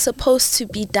tender that was supposed to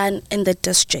be done in the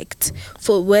district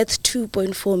for worth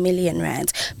 2.4 million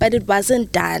rands, but it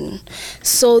wasn't done.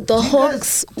 So the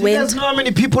Hawks Do you guys went. know how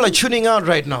many people are tuning out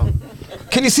right now?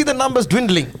 Can you see the numbers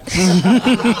dwindling?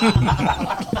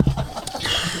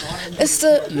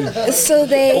 So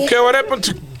they. Okay, what happened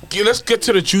to? Let's get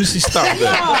to the juicy stuff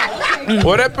then.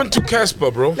 What happened to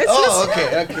Casper, bro?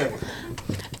 Okay.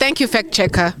 Thank you, fact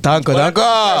checker. Danko.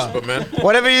 Casper, man.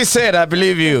 Whatever you said, I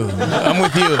believe you. I'm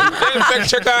with you. Fact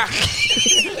checker.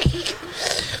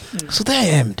 So there I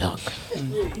am, dog.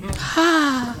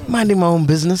 Minding my own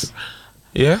business.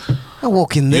 Yeah. I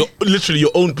walk in there. Literally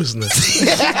your own business.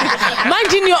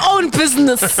 Minding your own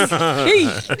business. Hey.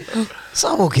 So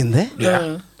I walk in there.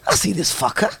 Yeah. I see this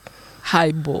fucker.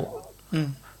 Hi, bo.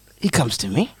 He comes to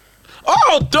me.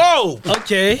 Oh, dope.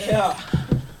 Okay.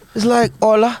 He's like,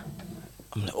 hola.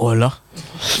 I'm like, hola.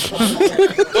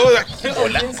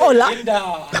 Hola.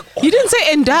 You didn't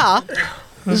say enda.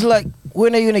 He's like,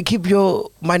 when are you gonna keep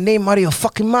my name out of your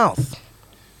fucking mouth?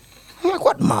 I'm like,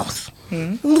 what mouth?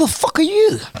 Who the fuck are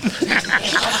you?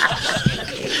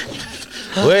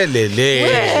 Well,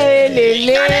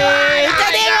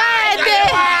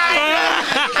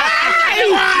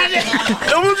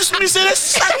 just me say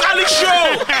that's Sakali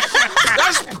show.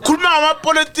 That's Kulma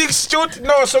politics.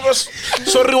 No,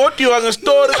 sorry, what you are a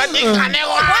story?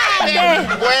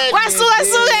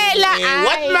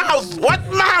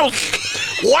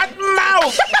 What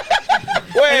mouth?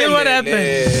 Well, What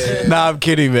happened? Nah, I'm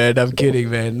kidding,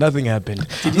 man. Nothing happened.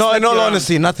 No, in all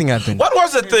honesty, nothing happened. What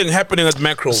was the thing happening at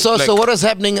Makro? So what was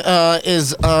happening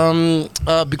is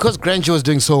because Grandeur was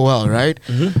doing so well, right?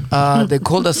 They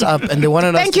called us up and they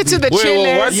wanted us. Thank you to the Wait,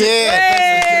 chillers. what?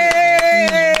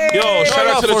 Yo, shout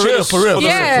out to the chillers. For real.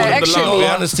 Yeah, In actually. all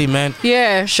honesty, man.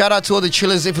 Yeah. Shout out to all the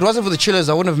chillers. If it wasn't for the chillers,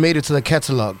 I wouldn't have made it to the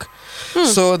catalog.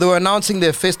 So they were announcing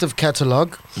their festive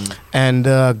catalog, and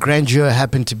Grandeur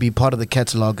happened to be part of the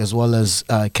catalog as well as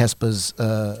Casper's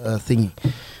thingy,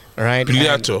 right?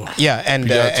 Biliato.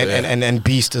 And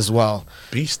Beast as well.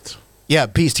 Beast. Yeah,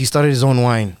 Beast. He started his own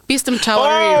wine. Beast Oh,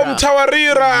 Mtawarira.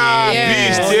 Tawarira. Yeah.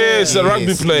 Beast, yes, a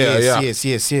rugby player.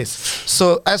 Yes.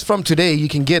 So as from today, you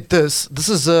can get this. This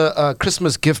is a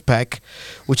Christmas gift pack,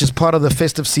 which is part of the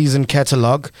festive season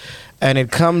catalog, and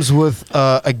it comes with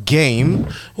a game.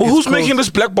 Well, who's It's called- making this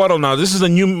black bottle now? This is a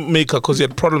new maker because he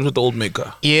had problems with the old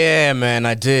maker. Yeah, man,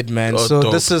 I did, man. Oh, So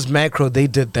dope. this is Makro. They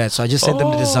did that. So I just sent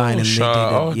them the design and they did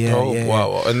it. Yeah, dope. yeah.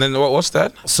 Wow. And then what's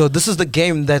that? So this is the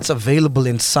game that's available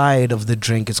inside of the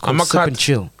drink. It's called Sip Amakat. and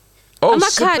Chill. Oh,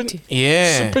 Amakati. sip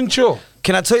Yeah. and chill.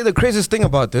 Can I tell you the craziest thing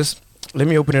about this? Let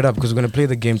me open it up because we're gonna play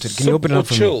the game today. Can you open it up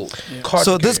for chill. me? Card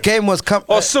So this game was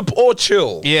Or sip or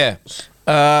chill. Yeah.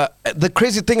 The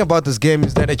crazy thing about this game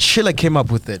is that a chiller came up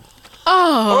with it.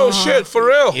 Oh shit, for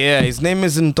real? Yeah, his name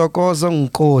is Ntokozo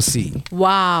Nkosi.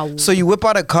 Wow. So you whip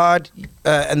out a card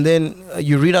and then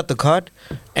you read out the card,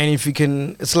 and if you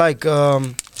can, it's like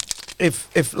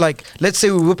if like let's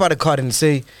say we whip out a card and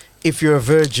say if you're a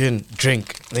virgin,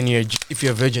 drink. Then if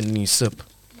you're a virgin, then you sip.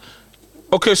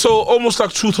 Okay, so almost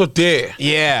like truth or dare.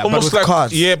 Yeah, Almost but with like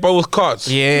cards. Yeah, but with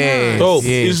cards. Yeah. Dope.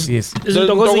 Yes. Isn't The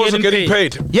Ntokozo Ntokozo getting getting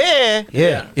paid.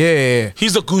 Yeah.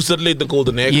 He's the goose that laid the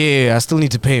golden egg. Yeah, I still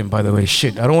need to pay him, by the way.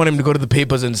 Shit, I don't want him to go to the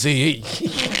papers and say, hey.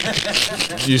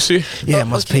 You see? Yeah, I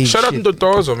must pay. Shout out shit. to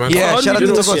Ntokozo, man. Yeah, How do shout out you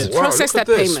to do Ntokozo. this shit? Process look at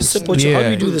that this. payment. Support you. How do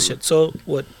Yeah. you do this shit? So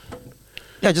what?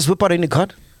 Yeah, just whip out any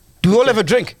card. Do we all have a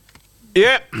drink?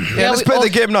 Yeah. Yeah, let's play the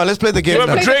game now. Let's play the game You have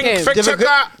now. a Play the drink, game. fact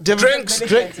checker,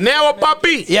 drinks, now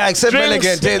puppy. Yeah, except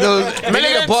Milligan. They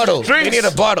need a bottle. They need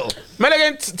a bottle.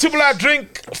 Milligan, Tibula,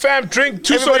 drink, fam, drink.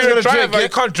 Two Everybody's sodas gonna driver, drink, yeah? you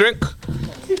can't drink.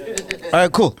 All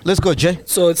right, cool. Let's go, Jay.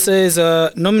 So it says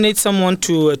nominate someone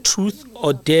to a truth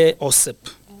or dare or sip.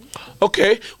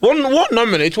 Okay, one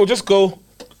nominate, we'll just go.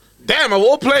 Damn, are we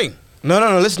all playing?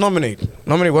 No. Let's nominate.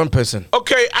 Nominate one person.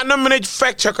 Okay, I nominate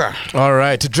fact checker. All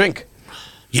right, to drink.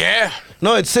 Yeah.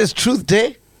 No, it says truth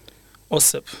day Or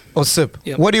sip. or sip.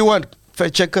 Yep. What do you want,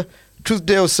 fact checker? Truth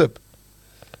day or sip?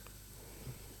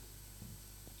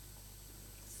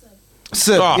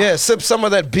 Sip. Ah. Yeah, sip some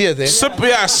of that beer there. Sip,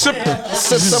 yeah, sip.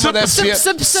 Sip some of that beer.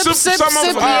 Sip, some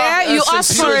of, yeah, you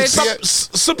asked for it.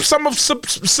 Sip some of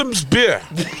Simp's beer.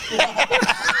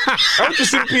 How much is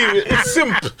Simp? It's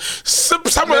Simp. Sip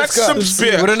some of that Let's go. Simp's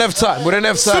beer. We don't have time.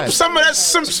 Sip some of that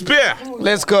Simp's beer.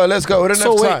 Let's go. We don't have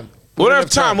time. We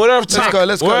don't have time.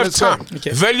 Let's go. Let's go.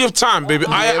 Okay. Value of time, baby.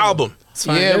 I album.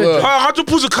 Yeah, well. How to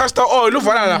put the castor oil? Look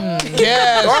for that.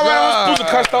 Yes. Put the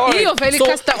castor oil. You're very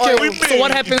castor oil. So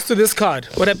what happens to this card?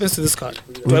 What happens to this card?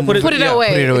 Do I put it? Put it Yeah, away.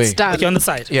 put it away. It's done. Okay, on the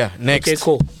side. Yeah, next. Okay,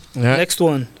 cool. Yeah. Next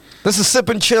one. This is Sip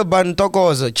and Chill by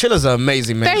Ntokozo. Chillers are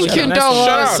amazing, man. Thank you, Nice one.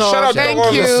 Ndogozo. Shout out, Thank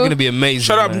Ndogozo. This is you. gonna be amazing.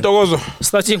 Shut up, man. Ndogozo.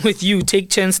 Starting with you, take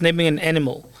chance naming an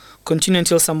animal. Continue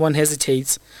until someone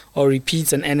hesitates or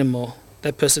repeats an animal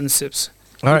that person sips.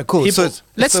 All right, cool. Hippo.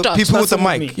 Let's start. People with the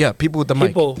Start with mic. me. Yeah, people with the mic.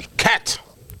 Hippo. Cat.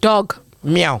 Dog.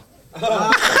 Meow. Hey,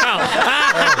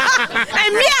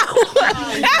 meow.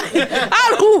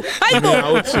 Aru.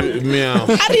 Meow.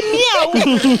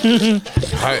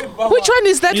 Hi. Which one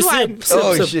is that You one? sip.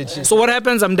 Oh, sip. shit. So what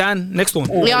happens? I'm done. Next one.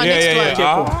 Yeah, next one. Okay,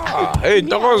 cool. Hey,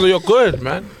 Ndogozo, you're good,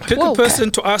 man. Pick Whoa. a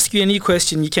person to ask you any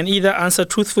question. You can either answer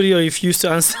truthfully or refuse to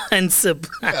answer and sip.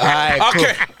 All right, cool.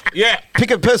 Okay. Yeah.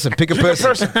 Pick a person. You're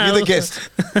the guest.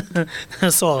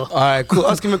 That's all. All right, cool.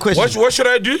 Ask him a question. What should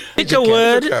I do? Pick a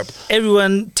word.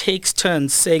 Everyone takes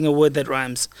turns saying a word that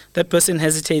rhymes. That person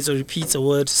hesitates or repeats a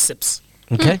word, sips.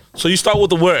 Okay. So you start with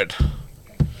the word,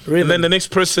 Rhythm. and then the next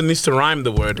person needs to rhyme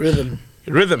the word. Rhythm.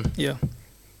 Rhythm. Yeah.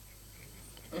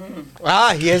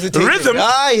 He hesitated. Rhythm?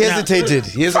 He hesitated.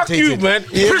 He hesitated. Fuck you, man.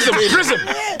 He Prism.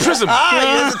 hesitated. Ah, He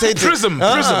hesitated. Prism.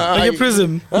 Okay,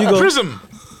 prism. You go. Prism.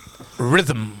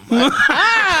 Rhythm.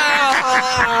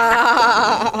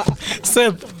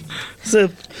 Sip.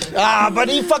 Sip. But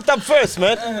he fucked up first,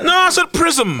 man. No, I said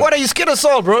prism. What are you scared of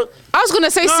salt, bro? I was going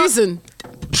to say season.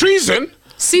 Treason.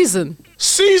 Season.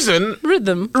 Season.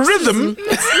 Rhythm. Rhythm.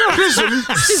 Prism.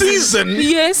 Season.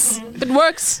 Yes, it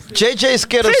works. JJ is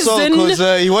scared of salt Prison.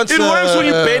 because he wants. It works when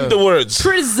you bend the words.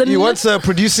 Prison. He wants a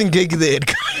producing gig there.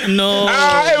 No.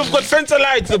 Hey, we've got Fenta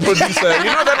Light, the producer. You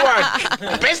know that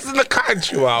one? Best in the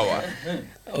country, wow.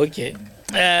 Okay.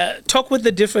 Talk with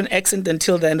a different accent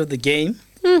until the end of the game.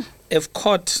 If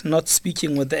caught not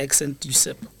speaking with the accent, you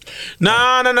sip.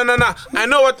 Nah. I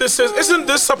know what this is. Isn't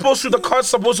this the card's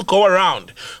supposed to go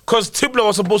around? Because Tibbler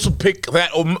was supposed to pick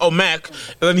that or Mac, and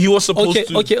then he was supposed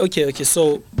to. Okay.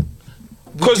 So.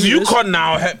 Because do you this. can't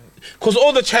now have. Because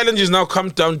all the challenges now come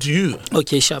down to you.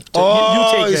 Okay, sharp. Oh,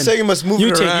 you take you're then. saying you must move You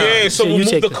it take around. Yeah, so Okay, we you move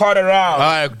take the that. card around. All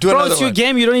right, do Bro, another it's your one.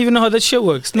 game. You don't even know how that shit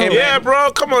works. No. Yeah,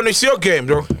 bro, come on, it's your game,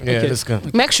 bro. Yeah, Okay. let's go.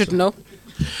 Mac should know.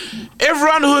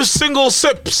 Everyone who is single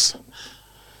sips.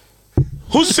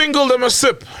 Who's single, them a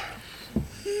sip.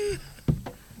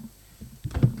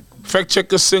 Fact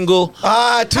checker single.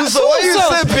 Tuso, why are you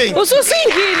sipping?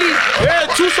 Ususingili. Yeah,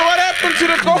 Tuso, what happened to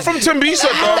the girl from Tembisa,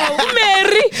 dog?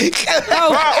 Mary.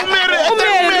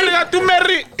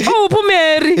 Umeri. Oh,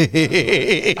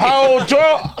 Mary. How,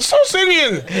 Joe? So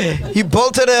singing. He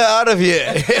bolted her out of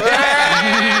here.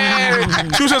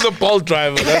 Tuso's a ball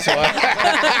driver, that's why.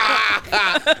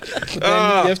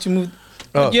 Then you have to move.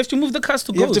 You have to move the cars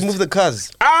to You have ghost. to move the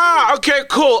cars. Okay,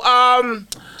 cool.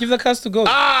 Give the cars to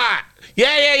ghost. Yeah.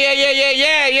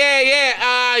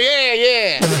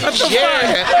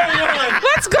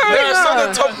 What's going Yeah, so on?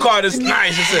 the top card is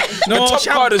nice. No, the top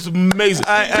card is amazing.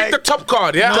 Pick the top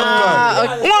card, yeah?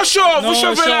 No, sure.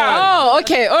 Oh,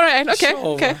 okay. All right. Okay.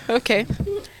 Sure. Okay.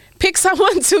 Pick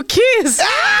someone to kiss.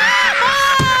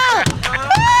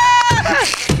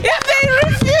 If they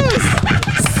refuse,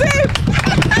 sip.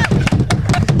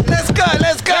 Let's go.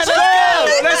 Let's go.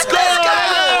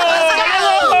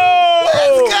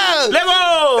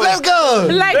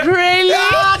 Like really?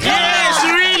 Yes,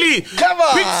 really. Come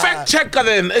on. Pick fact checker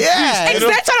then. At Yeah. least, you know?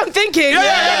 That's what I'm thinking.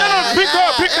 Yeah.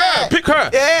 Pick her.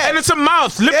 Yeah. And it's a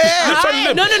mouth. Lips and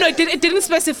lip. No. It didn't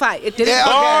specify. It didn't. Yeah,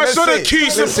 Oh, it's let's not a see.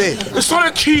 kiss. Let's see. It's not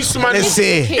a kiss, man. Let's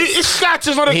see. It's stats.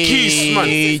 It's not a kiss, man.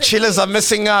 Hey, chillers are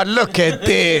missing out. Look at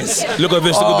this. Look at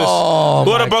this. Oh,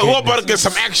 What my about goodness. to get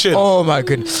some action? Oh my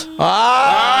goodness.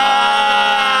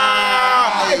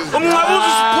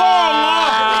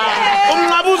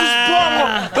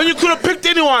 Then you could have picked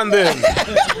anyone then.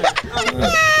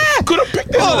 Could have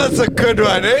picked anyone. Oh, that's a good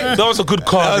one, eh? That was a good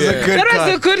card. That was a good That was a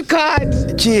card. good card.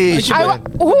 Jeez, man.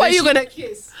 Who are you gonna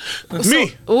kiss?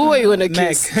 Me. Who are you gonna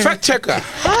kiss? Fact checker.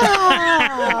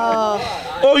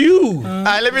 Oh, you.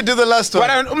 Let me do the last one. But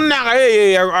I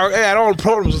had all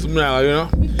problems with Umnaga, you know.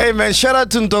 Hey man, shout out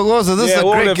to Ntokozo. This is a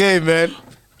great game, man.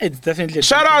 It's definitely a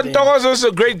Shout out different game. Ntokozo, this is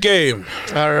a great game.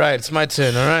 All right, it's my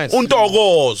turn. All right.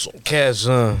 Untokozo. Kes,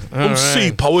 all right.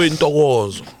 Umsipha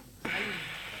wentokozo.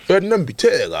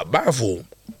 Yanambitheka bavu.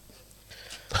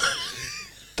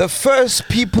 The first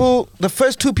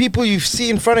two people you see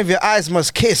in front of your eyes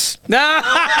must kiss. Fuck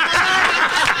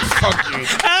you. He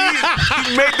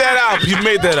made that up. He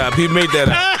made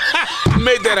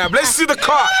that up. Let's see the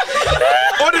card.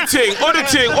 Auditing.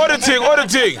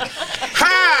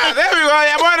 Ha! There we go.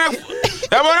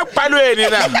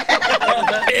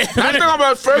 Nothing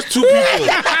about first two people.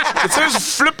 It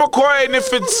says flip a coin.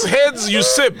 If it's heads, you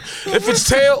sip. If it's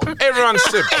tail, everyone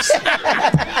sips.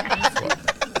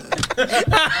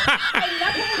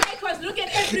 Look at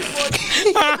everybody.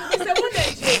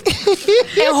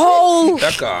 A whole.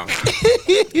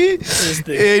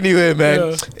 Anyway,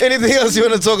 man. Anything else you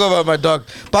want to talk about, my dog?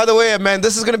 By the way, man,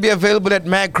 this is going to be available at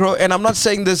Makro, and I'm not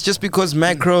saying this just because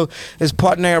Makro is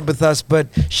partnering up with us, but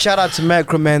shout out to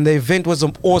Makro, man. The event was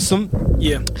awesome.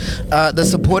 Yeah. They're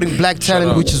supporting black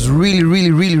talent, which is really,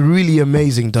 really, really, really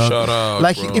amazing, dog. Shout out,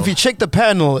 like, bro. if you check the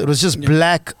panel, it was just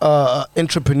black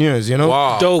entrepreneurs, you know?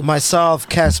 Wow. Dope. Myself,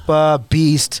 Casper,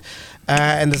 Beast,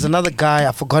 and there's another guy,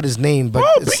 I forgot his name, but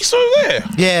Oh, Beast was there.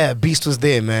 yeah, Beast was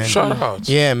there, man. Shout out.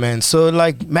 Yeah, man. So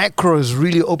like Makro is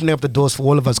really opening up the doors for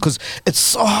all of us because it's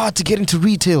so hard to get into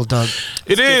retail, dog.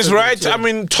 It is, right? I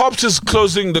mean, Tops is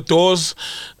closing the doors.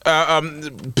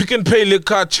 Pick and Pay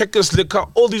Liquor, Checkers Liquor,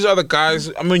 all these other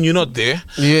guys. I mean, you're not there.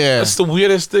 Yeah. That's the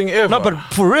weirdest thing ever. No, but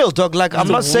for real, dog. Like, I'm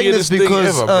the not saying this weirdest thing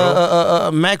because ever, bro.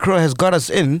 Makro has got us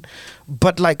in,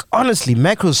 but like honestly,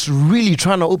 Makro's really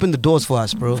trying to open the doors for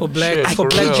us, bro. For black, Shit, for for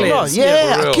black real. players.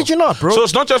 Yeah, for I real. kid you not, bro. So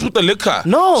it's not just with the liquor.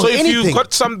 No, So if anything. you've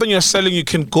got something you're selling, you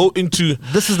can go into.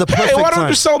 This is the Hey, perfect why don't time.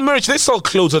 you sell merch? They sell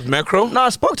clothes at Makro. No, I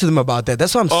spoke to them about that.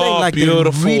 That's what I'm saying. Oh, Like,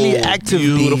 beautiful. they're really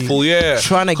actively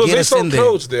trying to get they us sell in there.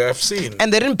 clothes there. I've seen.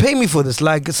 And they didn't pay me for this.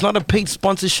 Like, it's not a paid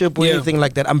sponsorship or Yeah. anything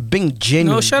like that. I'm being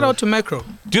genuine. No, shout bro. out to Makro.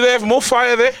 Do they have more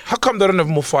fire there? How come they don't have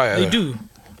more fire? They there? do.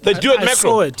 They do at I Makro.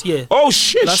 saw it, yeah. Oh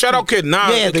shit! Last Shout out, week. kid.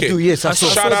 Nah, Yeah, they okay. do, yes, I saw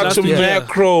Shout it out last to week, yeah.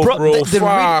 Makro, bro. they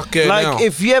Fuck it like, now.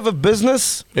 if you have a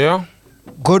business, Yeah.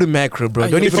 go to Makro, bro.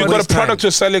 Don't If even you've got a waste time. product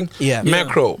you're selling, Yeah.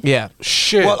 Makro. Yeah.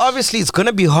 Shit. Well, obviously, it's going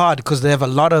to be hard because they have a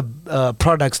lot of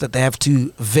products that they have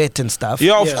to vet and stuff.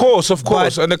 Yeah, of Yeah. course.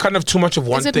 But- And they can't have too much of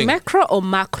one Is it thing. macro or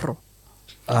macro?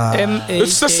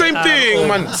 It's the same thing,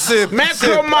 man.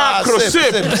 Macro, macro,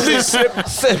 sip, sip, Sip.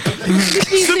 sip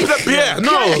the beer.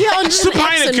 No, Here on sip the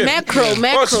accent, Heineken. macro.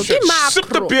 Oh, Give sip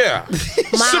the macro. beer.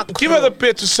 Sip, give her the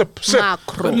beer to sip. Sip.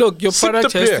 Macro. But look, your Sip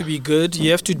product the has beer. to be good.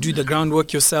 You have to do the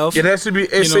groundwork yourself. It has to be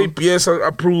SAPS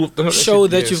approved. Not Show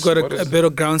that SAPS. you've got What a is it? better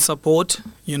ground support.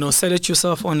 You know, sell it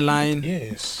yourself online,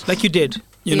 Yes. like you did.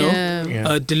 You Yeah.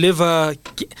 know, deliver.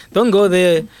 Don't go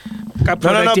there. No,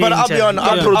 but I'll be on.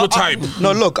 Got prototype.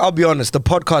 No, look, I'll be honest. The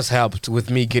podcast helped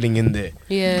with me getting in there.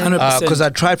 Yeah. 100%. Because I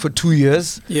tried for 2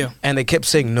 years. Yeah. And they kept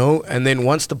saying no. And then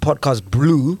once the podcast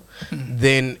blew,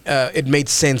 then it made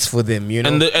sense for them, you know.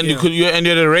 And you had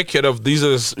a record of these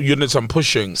are units I'm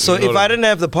pushing. So you know if what I didn't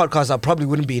have the podcast, I probably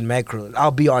wouldn't be in Makro. I'll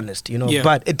be honest, you know. Yeah.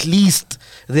 But at least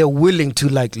they're willing to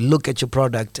like look at your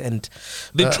product and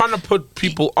they're trying to put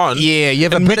people on. yeah, you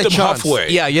have a and meet better them chance. halfway.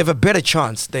 Yeah, you have a better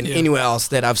chance than Yeah. anywhere else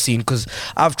that I've seen. Because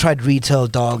I've tried retail,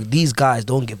 dog. These guys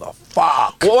don't give a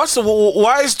fuck. Well,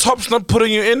 why is Tops not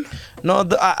putting you in? No,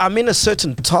 I'm in a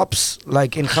certain Tops,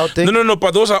 like in Gauteng. No,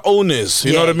 but those are owners,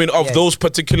 you know Yeah, what I mean, of yeah. those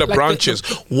particular Like branches.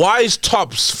 Why is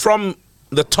Tops from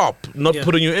the top not Yeah.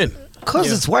 putting you in? Because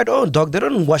Yeah. it's white owned, dog. They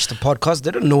don't watch the podcast.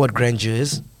 They don't know what grandeur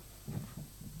is.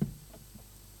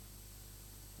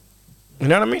 You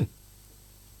know what I mean?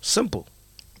 Simple.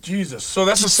 Jesus. So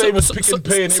that's the same as Pick and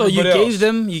Pay and so you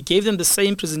everybody gave them the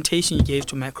same presentation you gave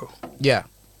to Makro. Yeah.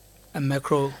 And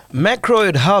Makro. Makro,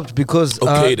 it helped because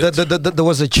Okayed it. there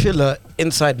was a chiller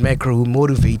inside Makro who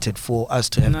motivated for us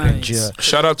to have Nice. grandeur.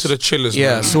 Shout out to the chillers,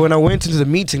 Yeah, man. so when I went into the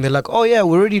meeting, they're like, "Oh yeah,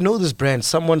 we already know this brand.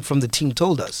 Someone from the team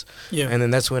told us." Yeah. And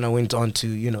then that's when I went on to,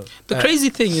 you know. The crazy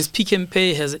thing is Pick and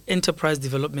Pay has an enterprise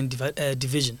development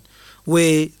division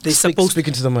where they're supposed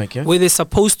speaking to the mic, yeah. where they're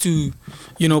supposed to,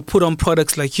 you know, put on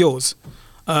products like yours.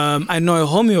 I know a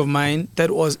homie of mine that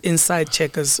was inside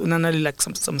Checkers, unanali like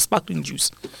some sparkling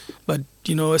juice, but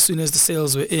you know, as soon as the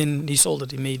sales were in, he sold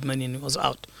it, he made money, and he was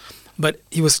out. But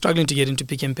he was struggling to get into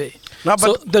Pick and Pay. No,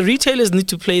 So but- the retailers need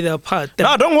to play their part.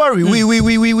 No, don't worry.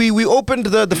 We opened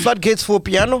the floodgates for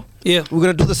piano. Yeah. We're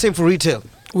gonna do the same for retail.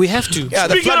 We have to. Yeah,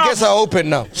 the Speaking floodgates of- are open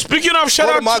now. Speaking of, shout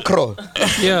Go out to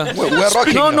Makro. Yeah. We're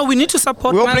rocking No, now. we need to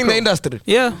support. We're opening Makro. the industry.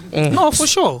 Yeah. No, for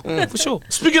sure. For sure.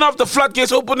 Speaking of the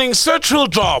floodgates opening, Sertrill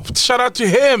dropped. Shout out to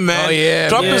him, man. Oh, yeah,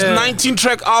 dropped man. his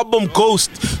 19-track album,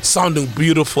 Ghost, sounding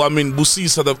beautiful. I mean,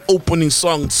 Busisa, the opening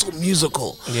song, so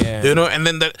musical. Yeah. You know, and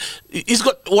then he's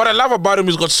got, what I love about him,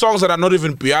 he's got songs that are not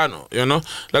even piano, you know?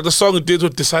 Like the song he did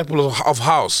with Disciples of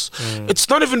House. It's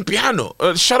not even piano.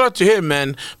 Shout out to him,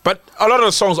 man. But a lot of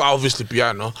the songs are obviously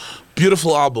piano.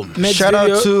 Beautiful album. Shout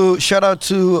out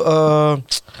to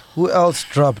who else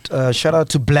dropped? Shout out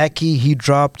to Blackie, he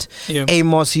dropped. Yeah.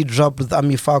 Amos, he dropped with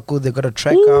Amifaku. They got a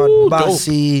track out.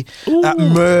 Basi,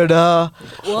 Murder.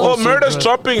 Oh, Murder's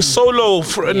dropping solo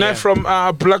from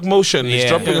Black Motion. He's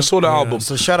dropping a solo album.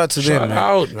 So shout out to them, Shout man.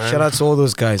 out, man. Shout out to all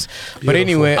those guys. But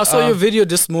anyway, I saw your video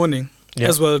this morning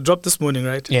as well. Dropped this morning,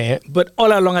 right? Yeah. But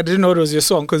all along, I didn't know it was your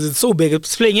song because it's so big.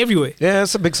 It's playing everywhere. Yeah,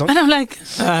 it's a big song. And I'm like,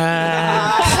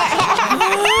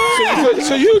 It's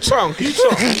a huge song. Huge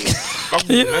song.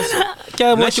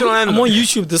 I'm National anthem. on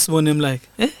YouTube this morning. I'm like,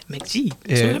 McG.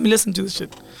 So let me listen to this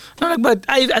shit. And I'm like, but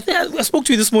I think I spoke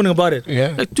to you this morning about it.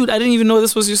 Yeah. Like, dude, I didn't even know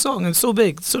this was your song. It's so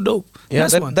big. It's so dope. Yeah,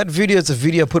 Nice one. that video is a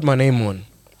video I put my name on.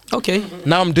 Okay.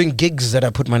 Now I'm doing gigs that I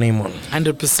put my name on.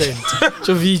 100%.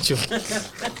 Chovicho.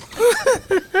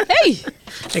 Hey,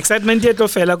 Excitement yet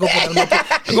of fella.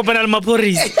 Kopana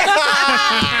Maporis.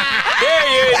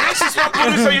 Yeah, this is my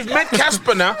producer. You've met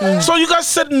Casper now. So you guys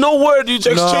said no word. You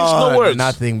exchanged no words.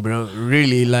 Nothing, bro.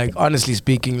 Really, like, honestly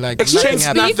speaking, like, nothing Exchanged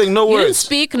happened. nothing, no you didn't words.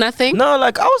 speak, nothing. No,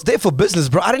 like, I was there for business,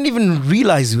 bro. I didn't even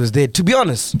realize he was there. To be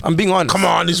honest, I'm being honest. Come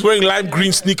on, he's wearing lime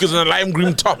green sneakers and a lime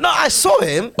green top. No, I saw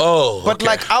him. Oh, But okay.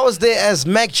 like, I was there as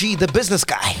Mac G, the business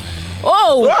guy.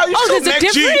 Oh, Wow, you're still there's a Mac G.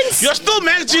 difference. You're still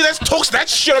Mac G. That talks that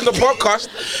shit on the podcast.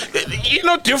 You're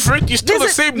not different. You're still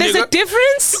There's the same a nigga.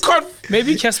 difference. You can't.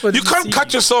 Maybe Casper. You didn't can't see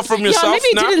cut yourself from yourself. maybe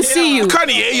he now. didn't see you. You can't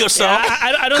hear yourself.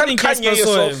 I don't Can't think Kanye Casper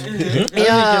saw yourself. him. I don't think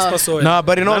Casper saw him. No,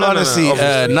 but in all no, honesty,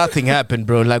 obviously. nothing happened,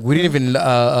 bro. Like, we didn't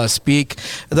even speak.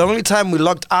 The only time we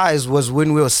locked eyes was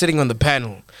when we were sitting on the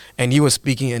panel and he was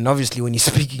speaking. And obviously, when he's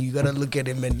speaking, you gotta look at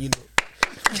him and, you know.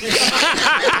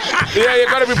 Yeah, you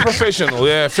gotta be professional.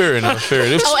 Yeah, fair enough. Fair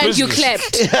enough. Oh, and you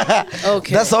Business. clapped.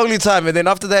 Okay. That's the only time. And then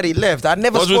after that, he left. I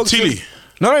never Was spoke with to him. Tilly?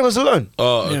 No, he was alone.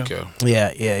 Oh, Yeah. okay.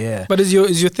 Yeah. But is your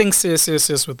thing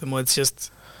serious with him, or it's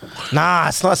just Nah,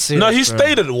 it's not serious. No, he bro.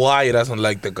 stated why he doesn't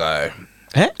like the guy.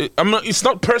 Huh? It's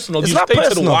not personal. It's He not stated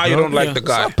personal, why you bro. don't like Yeah. the It's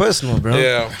guy. not personal, bro.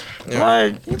 Yeah.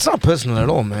 Like, it's not personal at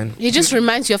all, man. He just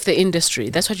reminds you of the industry.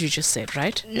 That's what you just said,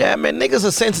 right? Yeah, man, niggas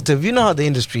are sensitive. You know how the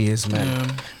industry is,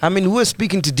 man. I mean, we were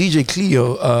speaking to DJ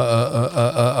Cleo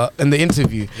in the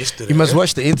interview. Yesterday, You must yeah?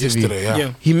 watch the interview. Yesterday, yeah.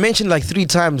 Yeah. He mentioned like 3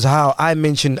 times how I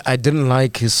mentioned I didn't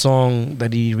like his song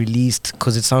that he released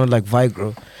because it sounded like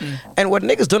Vigro. And what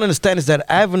niggas don't understand is that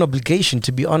I have an obligation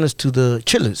to be honest to the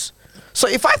chillers. So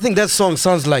if I think that song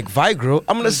sounds like Vigro,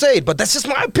 I'm gonna say it, but that's just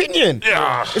my opinion.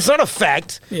 Yeah. It's not a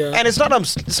fact. Yeah. And it's not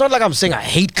like I'm saying I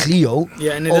hate Cleo.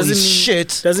 yeah, and it or doesn't his mean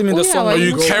shit. Doesn't mean Oh, the yeah, song. well, will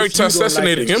you go if character you don't like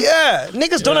assassinating it. him? Yeah,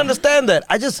 niggas don't understand that.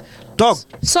 I just, dog.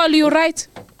 Sol, you right?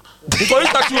 Because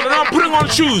I'm putting on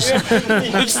shoes.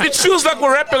 It feels like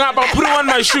we're wrapping up. I'm putting on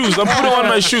my shoes.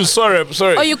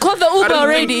 Sorry. Oh, you called the Uber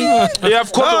already? Yeah,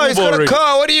 I've called Oh, the he's Uber got a already.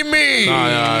 car. What do you mean?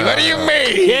 What do you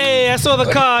mean? Yeah, I saw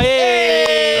the car.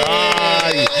 Yeah.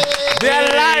 They're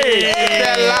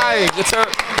lying.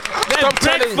 Stop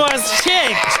telling. Breakfast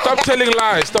check. Stop telling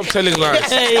lies. Stop telling lies.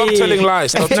 Hey. Stop telling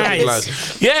lies. Stop That's telling nice.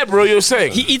 lies. Yeah, bro, you're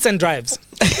saying. He eats and drives.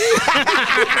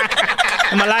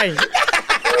 Am I lying?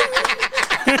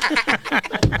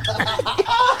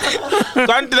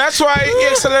 Kanti that's why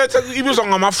iyeseletha ibizwa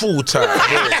ngamafutha.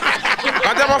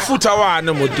 Kanti amafutha wani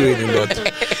emotweni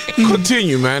ndoda.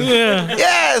 Continue, man.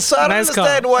 Yeah, so I don't Nice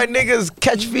understand why niggas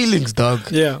catch feelings, dog.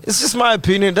 Yeah. It's just my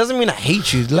opinion. It doesn't mean I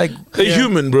hate you. Like, A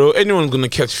human, bro. Anyone's gonna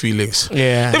catch feelings.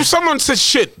 Yeah. If someone says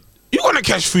shit, you're gonna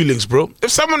catch feelings, bro.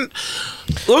 If someone,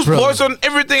 those Bro. boys on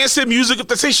everything and say music, if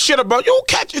they say shit about you,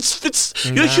 catch. It's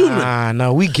you're human.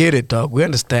 Nah, we get it, dog. We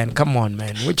understand. Come on,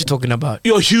 man. What you talking about?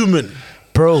 You're human.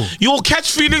 Bro. You will catch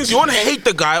feelings. You won't hate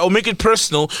the guy or make it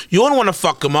personal. You won't want to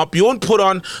fuck him up. You won't go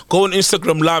on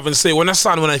Instagram live and say, when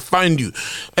I find you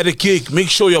at a gig, make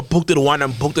sure you're booked at 1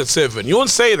 and booked at 7. You won't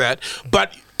say that,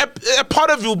 but a part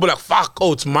of you will be like, fuck,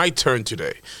 oh, it's my turn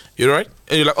today. You know, right?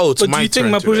 And you're like, oh, it's But my do you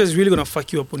turn think Mapuja today. is really gonna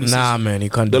fuck you up when he Nah, man,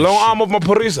 you can't The do long shit. arm of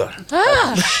Maporisa.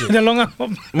 says the long arm?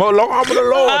 Long arm of the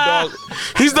law, dog.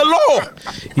 He's the law.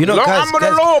 You know, Long guys, arm of the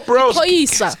guys, law, bro.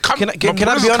 Poisa. Can I be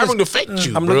Maporisa's honest? coming to fetch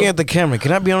you, I'm bro. looking at the camera.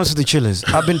 Can I be honest with the chillers?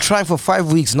 I've been trying for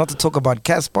 5 weeks not to talk about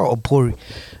Casper or Pori.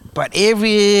 But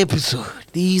every episode,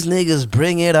 these niggas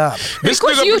bring it up. This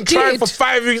Because nigga you been trying did. for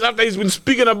 5 weeks after he's been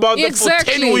speaking about them for 10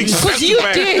 Exactly. weeks. Because you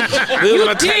did. They're You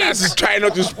gonna tell did. us he's trying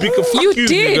not to speak a fuck You you,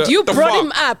 did. nigga. You The brought fuck?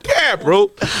 him up. Yeah,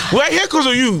 bro. We're here because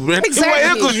of you, man. Exactly. We're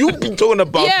here because you've been talking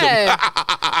about Yeah. them.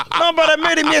 No, but I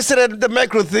met him yesterday at the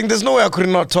Makro thing. There's no way I could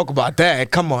not talk about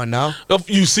that. Come on now.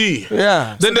 You see.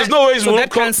 Yeah. Then there's no way So we're that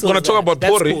going cancels to talk that. about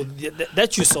That's Pori. cool. Yeah,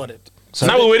 that you sorted.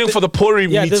 Now we're waiting for the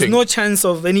Pori Yeah, there's meeting. no chance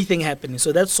of anything happening.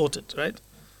 So that's sorted, right?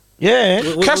 Yeah.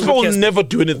 Casper will never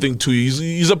do anything to you.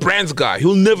 He's a brands guy.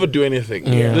 He'll never do anything.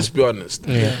 Yeah. Let's be honest.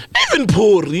 Even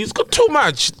Pori, he's got too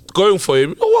much going for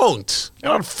him. He won't.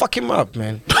 I'll fuck him up,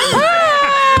 man.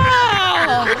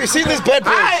 Have you seen this bad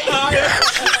boy?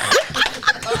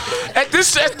 At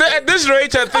this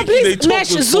rate, I think please, they talk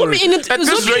Mesh, with zoom Pori. in- At this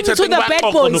zoom rate, I into think the back bad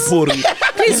off on the boys. Pori.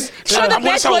 Please show the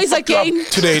bad boys again.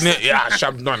 Today, yeah,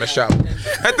 sharp, not a sharp.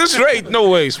 At this rate, no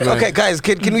ways, man. Okay, guys,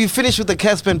 can we finish with the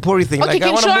Casper and Pori thing? Okay, I can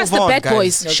you wanna show move us the on, bad guys.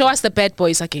 boys? Show us the bad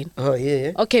boys again. Oh,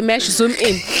 yeah. Okay, Mesh, zoom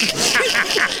in.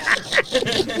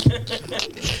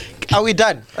 Are we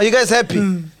done? Are you guys happy?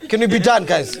 Can we be done,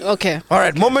 guys? Okay. All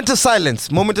right, moment of silence.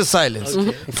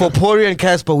 For Pori and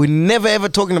Casper. We're never ever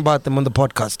talking about them on the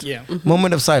podcast. Yeah.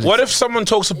 Moment of silence. What if someone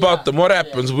talks about them? What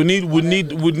happens? We need. We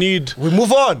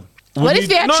move on. What if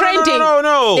they are trending?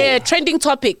 No. They're a trending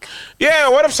topic. Yeah,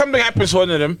 what if something happens to one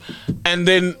of them, and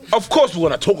then of course we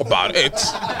want to talk about it,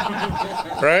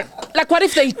 right? Like, what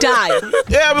if they die?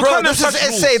 Yeah, we Bro, can't have this is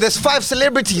such SA. rules. There's 5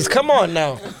 celebrities. Come on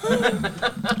now.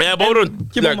 Yeah, but we don't.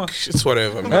 Keep on. Like, it's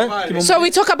whatever. Man. So we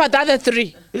talk about the other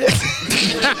 3.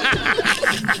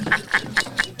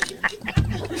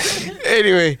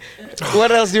 Anyway,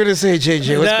 what else do you want to say,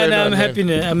 JJ? What's going on, I'm man?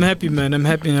 happy. I'm happy, man. I'm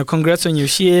happy. Congrats on your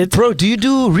shit. Bro, do you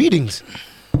do readings?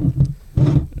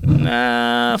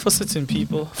 Nah, for certain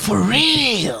people. For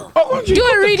real? Oh, Do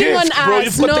a reading on bro.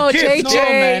 us. You've got No, the gift. JJ. No,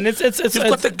 man. It's You've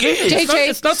got the gift. JJ.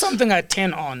 it's not something I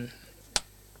turn on.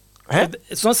 Huh?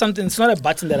 It's not something. It's not a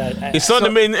button that I. It's not the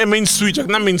main switch. Like,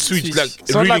 not main switch. Like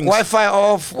It's not like readings. Wi-Fi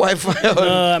off, Wi-Fi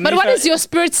on. But what is your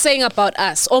spirit saying about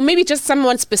us? Or maybe just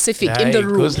someone specific in the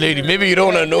room? lady, maybe you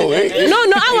don't want to know, eh? No,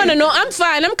 I want to know. I'm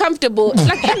fine. I'm comfortable.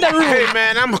 Like, in the room. Hey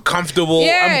man, I'm comfortable.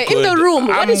 Yeah, I'm in the good. room.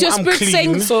 What is your I'm spirit clean.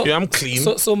 saying? So- Yeah, I'm clean.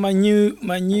 So my new.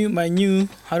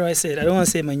 How do I say it? I don't want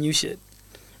to say my new shit.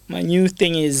 My new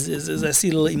thing is I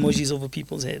see little emojis over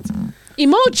people's heads.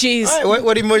 Emojis. Alright,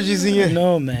 what emojis in here?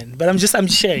 No, man. But I'm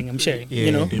sharing.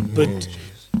 You know. But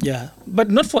yeah, but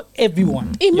not for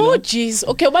everyone. you know? Emojis.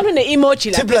 Okay, one on the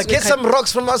emoji. Like Tibla, this, we get can- some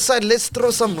rocks from outside. Let's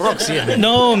throw some rocks here.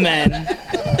 No, man.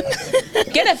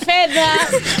 Get a feather.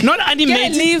 Not Get a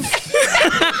animated. leaf.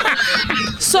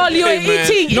 So you're Hey, man.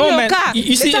 eating in No, your man. car.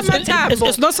 You see, It's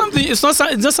it's not something. It's not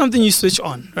something you switch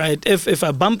on, right? If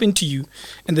I bump into you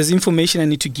and there's information I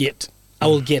need to get, I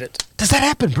will get it. Does that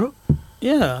happen, bro?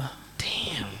 Yeah.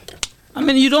 Damn. I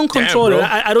mean, you don't control bro. it.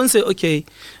 I don't say, okay,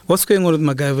 what's going on with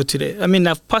MacGyver today? I mean,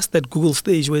 I've passed that Google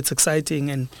stage where it's exciting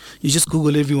and you just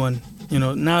Google everyone. You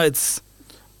know, now it's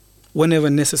whenever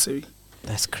necessary.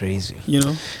 That's crazy. You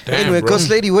know. Damn, Anyway, bro. Ghost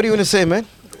Lady, what do you want to say, man?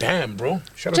 Damn, bro.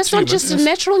 Shout out Just to you, not just man.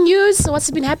 natural news.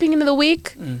 What's been happening in the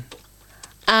week?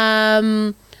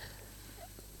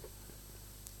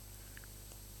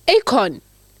 Akon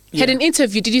had an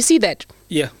interview. Did you see that?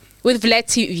 Yeah. With Vlad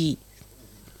TV.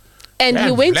 And he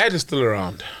Damn, went. Vlad is still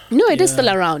around. No, it is still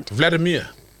around. Vladimir.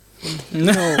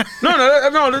 No.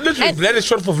 No, literally, And- Vlad is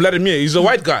short for Vladimir. He's a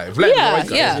white guy. Vlad is Yeah, a white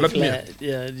guy. yeah. Vladimir. Vlad.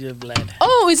 Yeah, Vlad.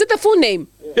 Oh, is it the full name?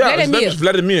 Yeah, his name Vladimir. is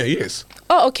Vladimir, yes.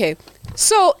 Oh, okay.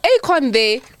 So Akon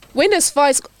there went as far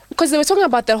as, because they were talking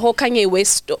about the whole Kanye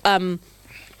West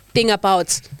thing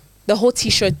about the whole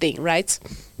T-shirt thing, right?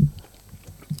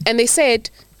 And they said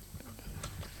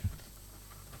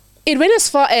it went as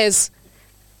far as,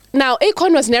 now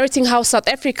Akon was narrating how South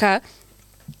Africa.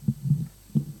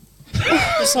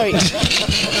 Oh, sorry.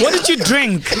 What did you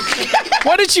drink?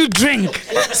 What did you drink?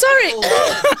 Sorry.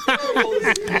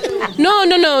 No.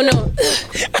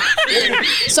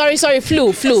 Sorry.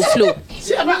 Flu.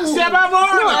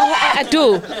 I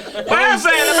do.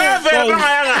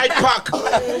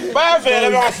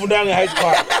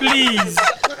 Please.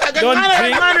 Don't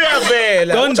drink.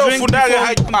 Don't drink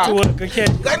before to work, okay?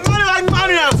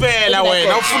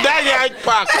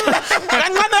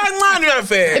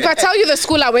 If I tell you the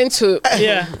school I went to,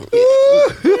 Yeah.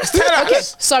 okay.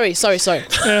 Sorry. So in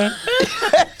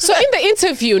the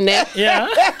interview, ne, Yeah.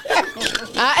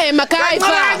 MacGyver,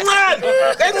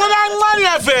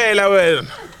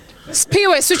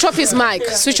 Spiwe, switch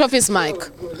off his mic.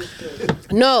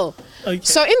 No. Okay.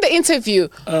 So in the interview,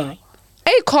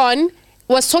 Akon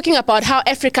was talking about how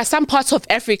Africa, some parts of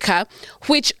Africa,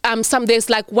 which there's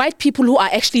like white people who are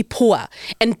actually poor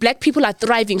and black people are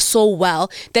thriving so well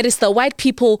that it's the white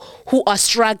people who are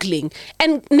struggling,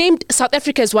 and named South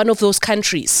Africa as one of those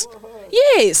countries.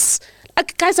 Yes.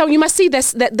 Guys, you must see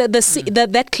this,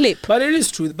 that clip. But it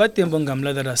is true. But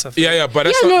that are suffering. Yeah, but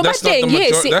that's not the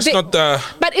majority. That's not the.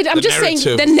 But I'm just saying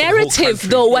the narrative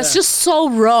though was just so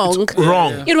wrong.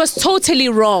 Wrong. It was totally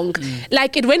wrong.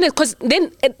 Like it went because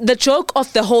then the joke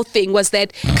of the whole thing was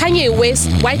that Kanye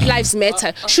West, White Lives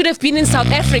Matter, should have been in South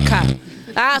Africa.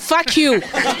 Fuck you.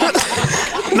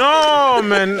 No,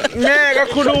 man.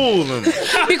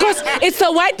 Because it's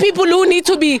the white people who need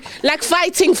to be like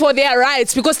fighting for their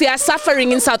rights because they are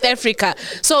suffering in South Africa.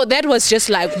 So that was just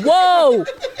like, whoa.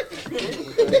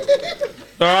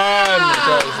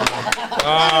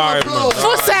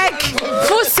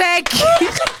 Fusek.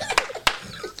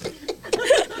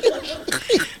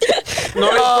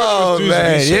 No,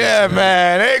 man. Yeah,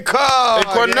 man.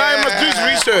 Akon. Now you must do his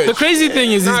research. The crazy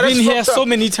thing is, he's been here so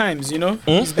many times, you know?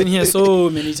 He's been here so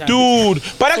many times. Dude,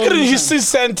 but I couldn't, he sees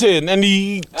sent in and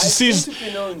he sees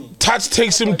Touch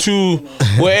takes him to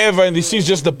wherever and he sees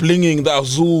just the blinging, the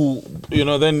azul, you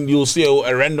know, then you'll see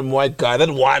a random white guy. That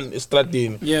one is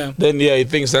starting. Yeah. Then, he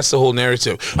thinks that's the whole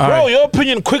narrative. All Bro, right. your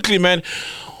opinion quickly, man.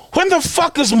 When the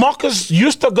fuck is Marcus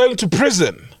Euster going to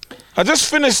prison? I just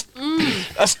finished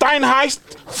a Stein heist.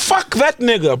 Fuck that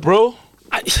nigga, bro.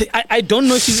 I don't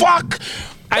know if he's... Fuck.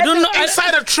 I don't know.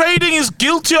 Insider trading is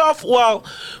guilty of, well,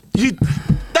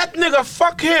 that nigga,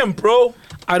 fuck him, bro.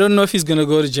 I don't know if he's gonna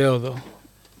go to jail though.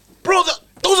 Bro,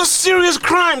 those are serious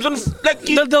crimes. And like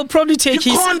They'll probably take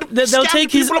his... They'll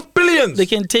take his... people of billions. They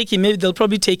can take him. Maybe they'll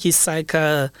probably take his psych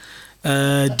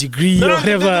degree or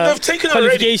whatever they've taken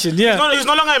qualification. Already. Yeah, He's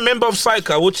no longer a member of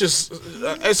SICA, which is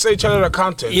SA Chartered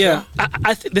Accountant. yeah.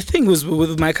 The thing was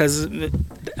with Micah is,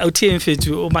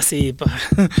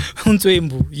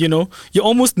 you know, you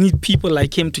almost need people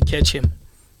like him to catch him.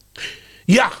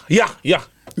 Yeah.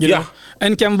 You know?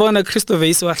 And Kambona Christopher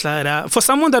Iswahlara, for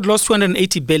someone that lost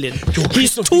 280 billion,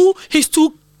 he's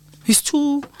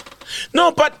too.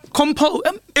 No, but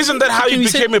isn't that how he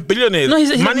became a billionaire? No,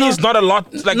 money is not a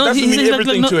lot. Like no, doesn't mean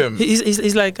everything to him.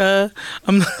 He's like I'm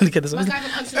not look at this one.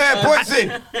 Hey, points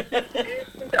in.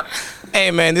 Hey,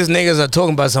 man, these niggas are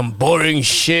talking about some boring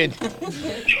shit.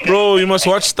 Bro, you must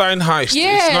watch Stein Heist.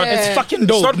 Yeah. It's fucking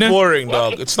dope. It's not boring,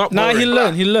 dog. It's not boring.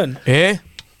 Nah, he'll learn. Eh?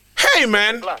 Hey,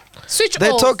 man. Switch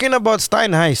They're off. talking about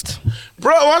Stein heist.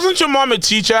 Bro, wasn't your mom a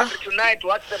teacher? Tonight,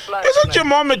 what's the plan? Isn't your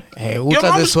mom a... Hey, your look at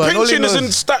mom's this one. All he pension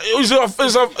knows.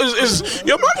 is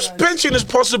your mom's pension is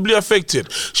possibly affected.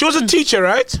 She was a teacher,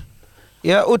 right?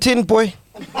 Yeah, Utin boy.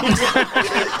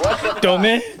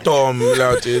 Dome. Tom,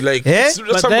 like Eh?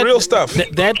 some real stuff.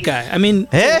 That guy. I mean,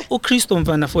 Eh? Christo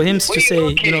Mvana, for him to say,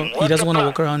 you know, he doesn't want to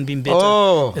walk around being better.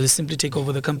 Oh. He'll simply take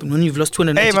over the company. When you've lost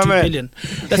 282 Hey, my man. billion,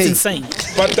 that's Hey. insane.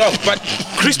 But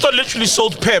Christo literally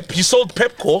sold Pep. He sold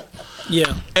Pepco,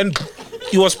 Yeah. and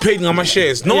he was paid in my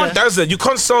shares. No one Yeah. does that. You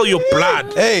can't sell your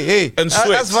blood Hey. and sweat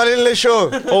That's Vanilla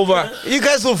show. over. You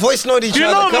guys will voice note each Do you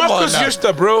other. know Come Marcus on now.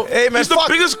 Euster, bro? Hey, man, he's the fuck.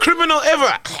 biggest criminal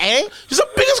ever. Eh? He's the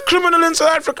biggest criminal in South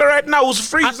Africa right now who's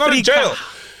free. He's not in Africa. jail.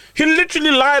 He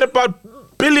literally lied about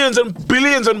billions and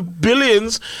billions and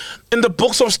billions in the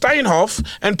books of Steinhoff,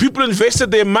 and people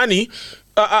invested their money.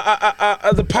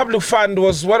 The public fund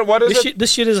was what is it?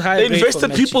 This shit is high. They grade invested for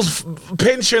Match. people's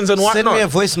pensions and Send me a whatnot.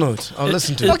 voice note. I'll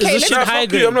listen to it. Okay, Is this let's- shit high Fuck you,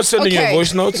 grade? I'm not sending you Okay.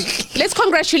 voice notes. Let's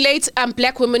congratulate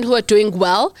black women who are doing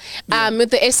well. With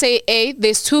the SAA,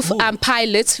 there's two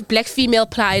pilots, black female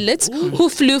pilots, who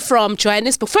flew from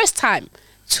Johannesburg. First time,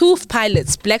 two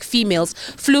pilots, black females,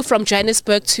 flew from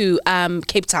Johannesburg to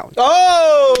Cape Town.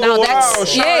 Oh! Now that's wow,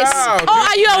 shout yes. out. Oh,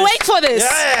 are you awake for this?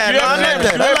 Yeah, Do you no, I have like names?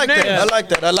 that. Do you I have like that. names? I like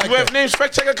that. I like We have that. names.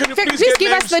 Fact checker, can you please Please get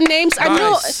give names? us the names. I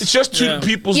know. It's just two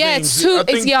people's Yeah, names. it's two. I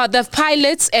think The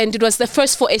pilots, and it was the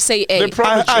first for SAA. they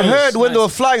probably I chose. heard when they were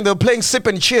flying, they were playing Sip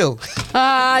and Chill.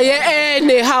 Yeah,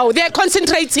 anyhow, they're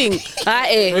concentrating.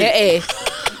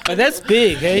 But that's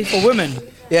big, eh, for women.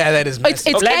 Yeah, that is It's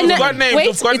massive. Okay, we've got names, wait,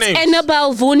 we've got it's names.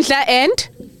 Annabelle Vundla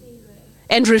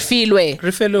and Refilwe.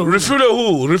 Refelo. Refulo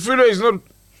who? Refulo is not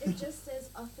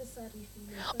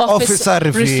Officer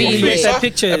Refilwe. Officer, That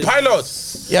picture. a pilot.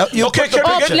 Yeah, you Okay, put the can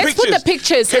we Oh, get picture. let's put the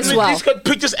pictures Can as we well. please get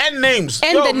pictures and names?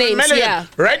 And the names, Melanie, yeah.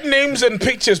 Write names and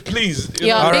pictures, please. You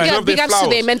Yeah, know, big, love up, big their ups to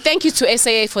flowers. them, and thank you to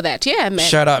SAA for that. Yeah, man.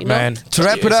 Shut up, You know? man. To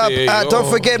wrap it up, Yeah, don't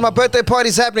forget my birthday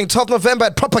party's happening 12th November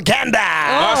at Propaganda.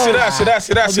 See that.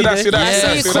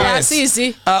 That's easy.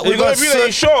 We You're got gonna be there,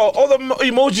 you sure? All the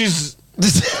emojis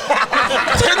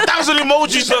 10,000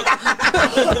 emojis.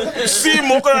 See,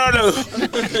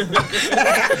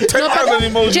 10,000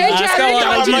 emojis. JJ,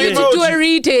 I really want you to do a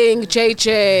reading,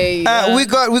 JJ. We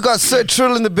got Sir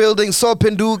Trill in the building, Saul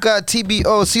Penduka,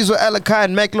 TBO, Cesar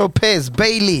Alakan, Mac Lopez,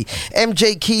 Bailey,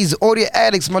 MJ Keys, Audio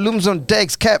Addicts, Malum's on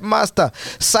Decks, Cat Master,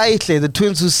 Saitle, the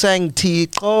twins who sang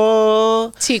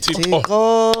Tiko.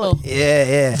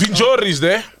 Yeah. Vinjori's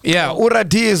there. Yeah, Ura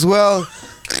D as well.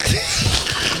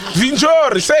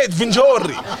 Vinjori, say it,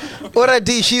 Vinjori. Ura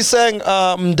D, she sang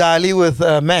Mdali with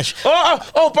Mash.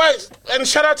 But and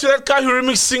shout out to that guy who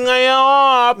remixed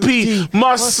Singaya P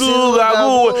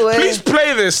Masuga. Please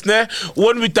play this, ne?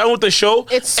 When we're done with the show.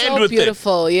 It's so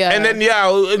beautiful, yeah. And then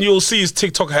and you'll see his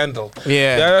TikTok handle.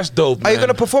 Yeah, that's dope. Are you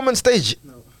gonna perform on stage,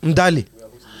 Mdali?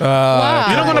 Wow.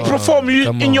 You're not gonna perform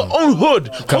in your own hood,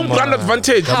 home ground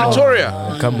advantage,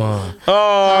 Victoria. Come on.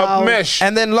 Mesh.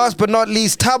 And then last but not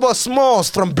least, Tabo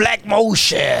Smalls from Black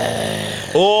Motion.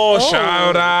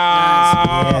 Shout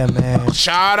out. Yeah, man.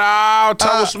 Shout out,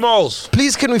 Tabo Smalls.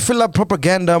 Please, can we fill up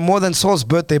propaganda more than Saul's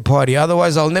birthday party?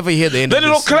 Otherwise, I'll never hear the end Then of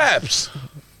it all this. collapse.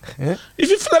 Yeah? If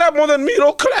you fill it up more than me, it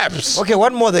all collapse. Okay,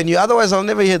 one more than you. Otherwise, I'll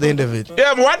never hear the end of it.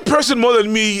 Yeah, one person more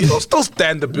than me, it'll still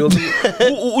stand the building.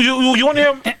 you want to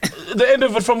hear the end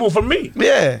of it from who? From me?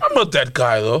 Yeah. I'm not that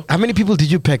guy, though. How many people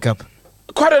did you pack up?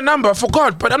 Quite a number, I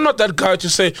forgot. But I'm not that guy to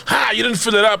say, you didn't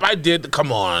fill it up. I did.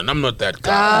 Come on, I'm not that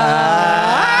guy.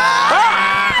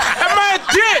 Am I a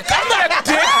dick? I'm not a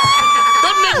dick.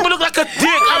 Don't make me look like a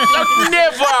dick. I'd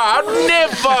never.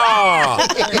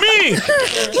 Me.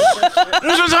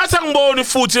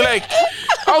 Like,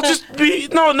 I'll just be,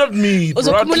 no, not me,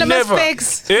 bro. I'd never.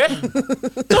 Yeah?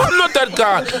 No, I'm not that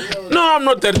guy. No, I'm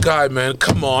not that guy, man.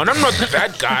 Come on, I'm not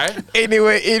that guy.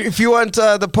 Anyway, if you want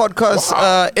the podcast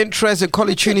interest, call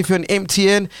it tune. If you're on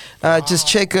MTN, just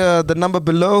check the number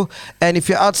below. And if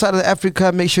you're outside of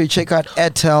Africa, make sure you check out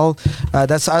Airtel.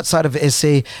 That's outside of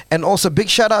SA. And also, big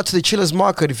shout out to the Chillers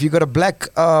Market. If you got a black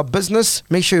business,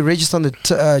 make sure you register on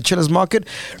the Chillers Market.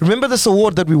 Remember this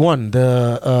award that we won,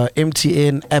 the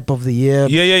MTN App of the Year.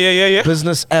 Yeah.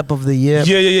 Business App of the Year.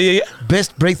 Yeah.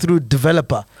 Best Breakthrough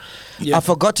Developer. Yeah. I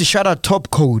forgot to shout out Top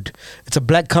Code. It's a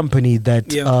black company that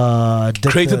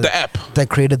created the app. That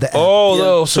created the app.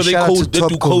 So they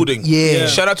do coding. Yeah.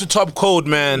 Shout out to Top Code,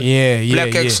 man. Yeah.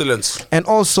 Black excellence. And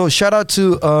also shout out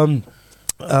to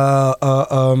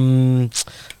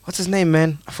what's his name,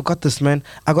 man? I forgot this, man.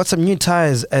 I got some new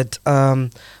tires at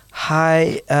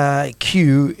High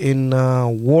Q in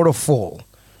Waterfall.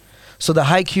 So the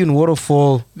High Q in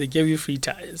Waterfall, they gave you free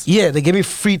tires. Yeah, they gave me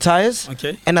free tires.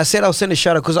 Okay. And I said I'll send a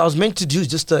shout out because I was meant to do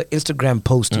just an Instagram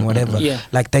post and whatever. Yeah.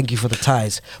 Like, thank you for the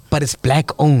tires. But it's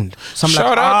black owned. So I'm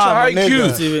shout like, out to High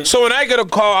nigga. Q. So when I get a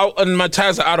call out and my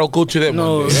tires are out, I'll go to them.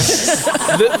 No.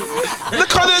 The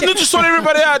car they need to sort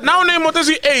everybody out. Now name what is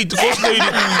he 8? Ghost lady.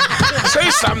 Say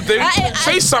something.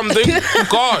 Say something.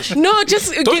 Gosh. No,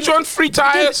 just don't you want free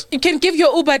tires? You can give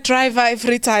your Uber driver a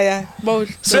free tire.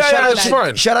 So that's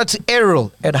fine. Shout out to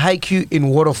Errol at High Q in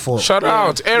Waterfall. Shout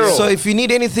out, Errol. So if you need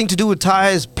anything to do with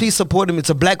tires, please support him. It's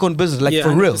a black owned business, like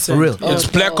for real. It's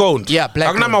black owned. Yeah, black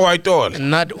owned. I'm not white owned.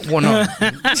 Not one of.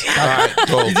 You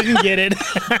didn't get it. It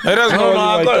doesn't know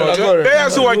white owned. Hey,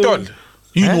 that's white owned.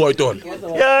 You know white owned.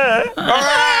 Yeah.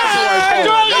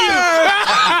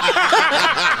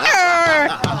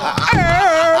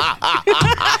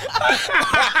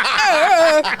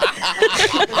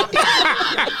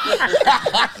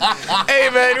 Hey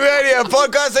man, we're out here,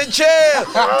 podcast and chill.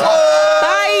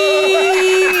 Bye.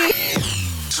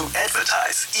 To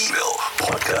advertise, email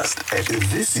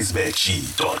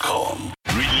podcast@thisisveggie.com.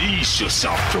 Release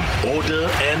yourself from order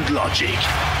and logic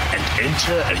and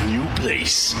enter a new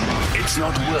place. It's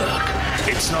not work.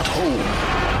 It's not home.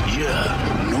 Here,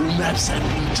 no maps have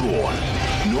been drawn.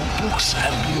 No books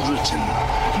have been written.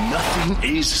 Nothing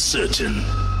is certain.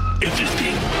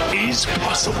 Everything is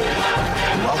possible.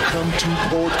 Welcome to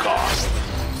Podcast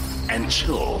and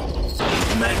Chill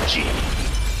with Mac G.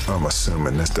 I'm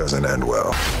assuming this doesn't end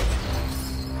well.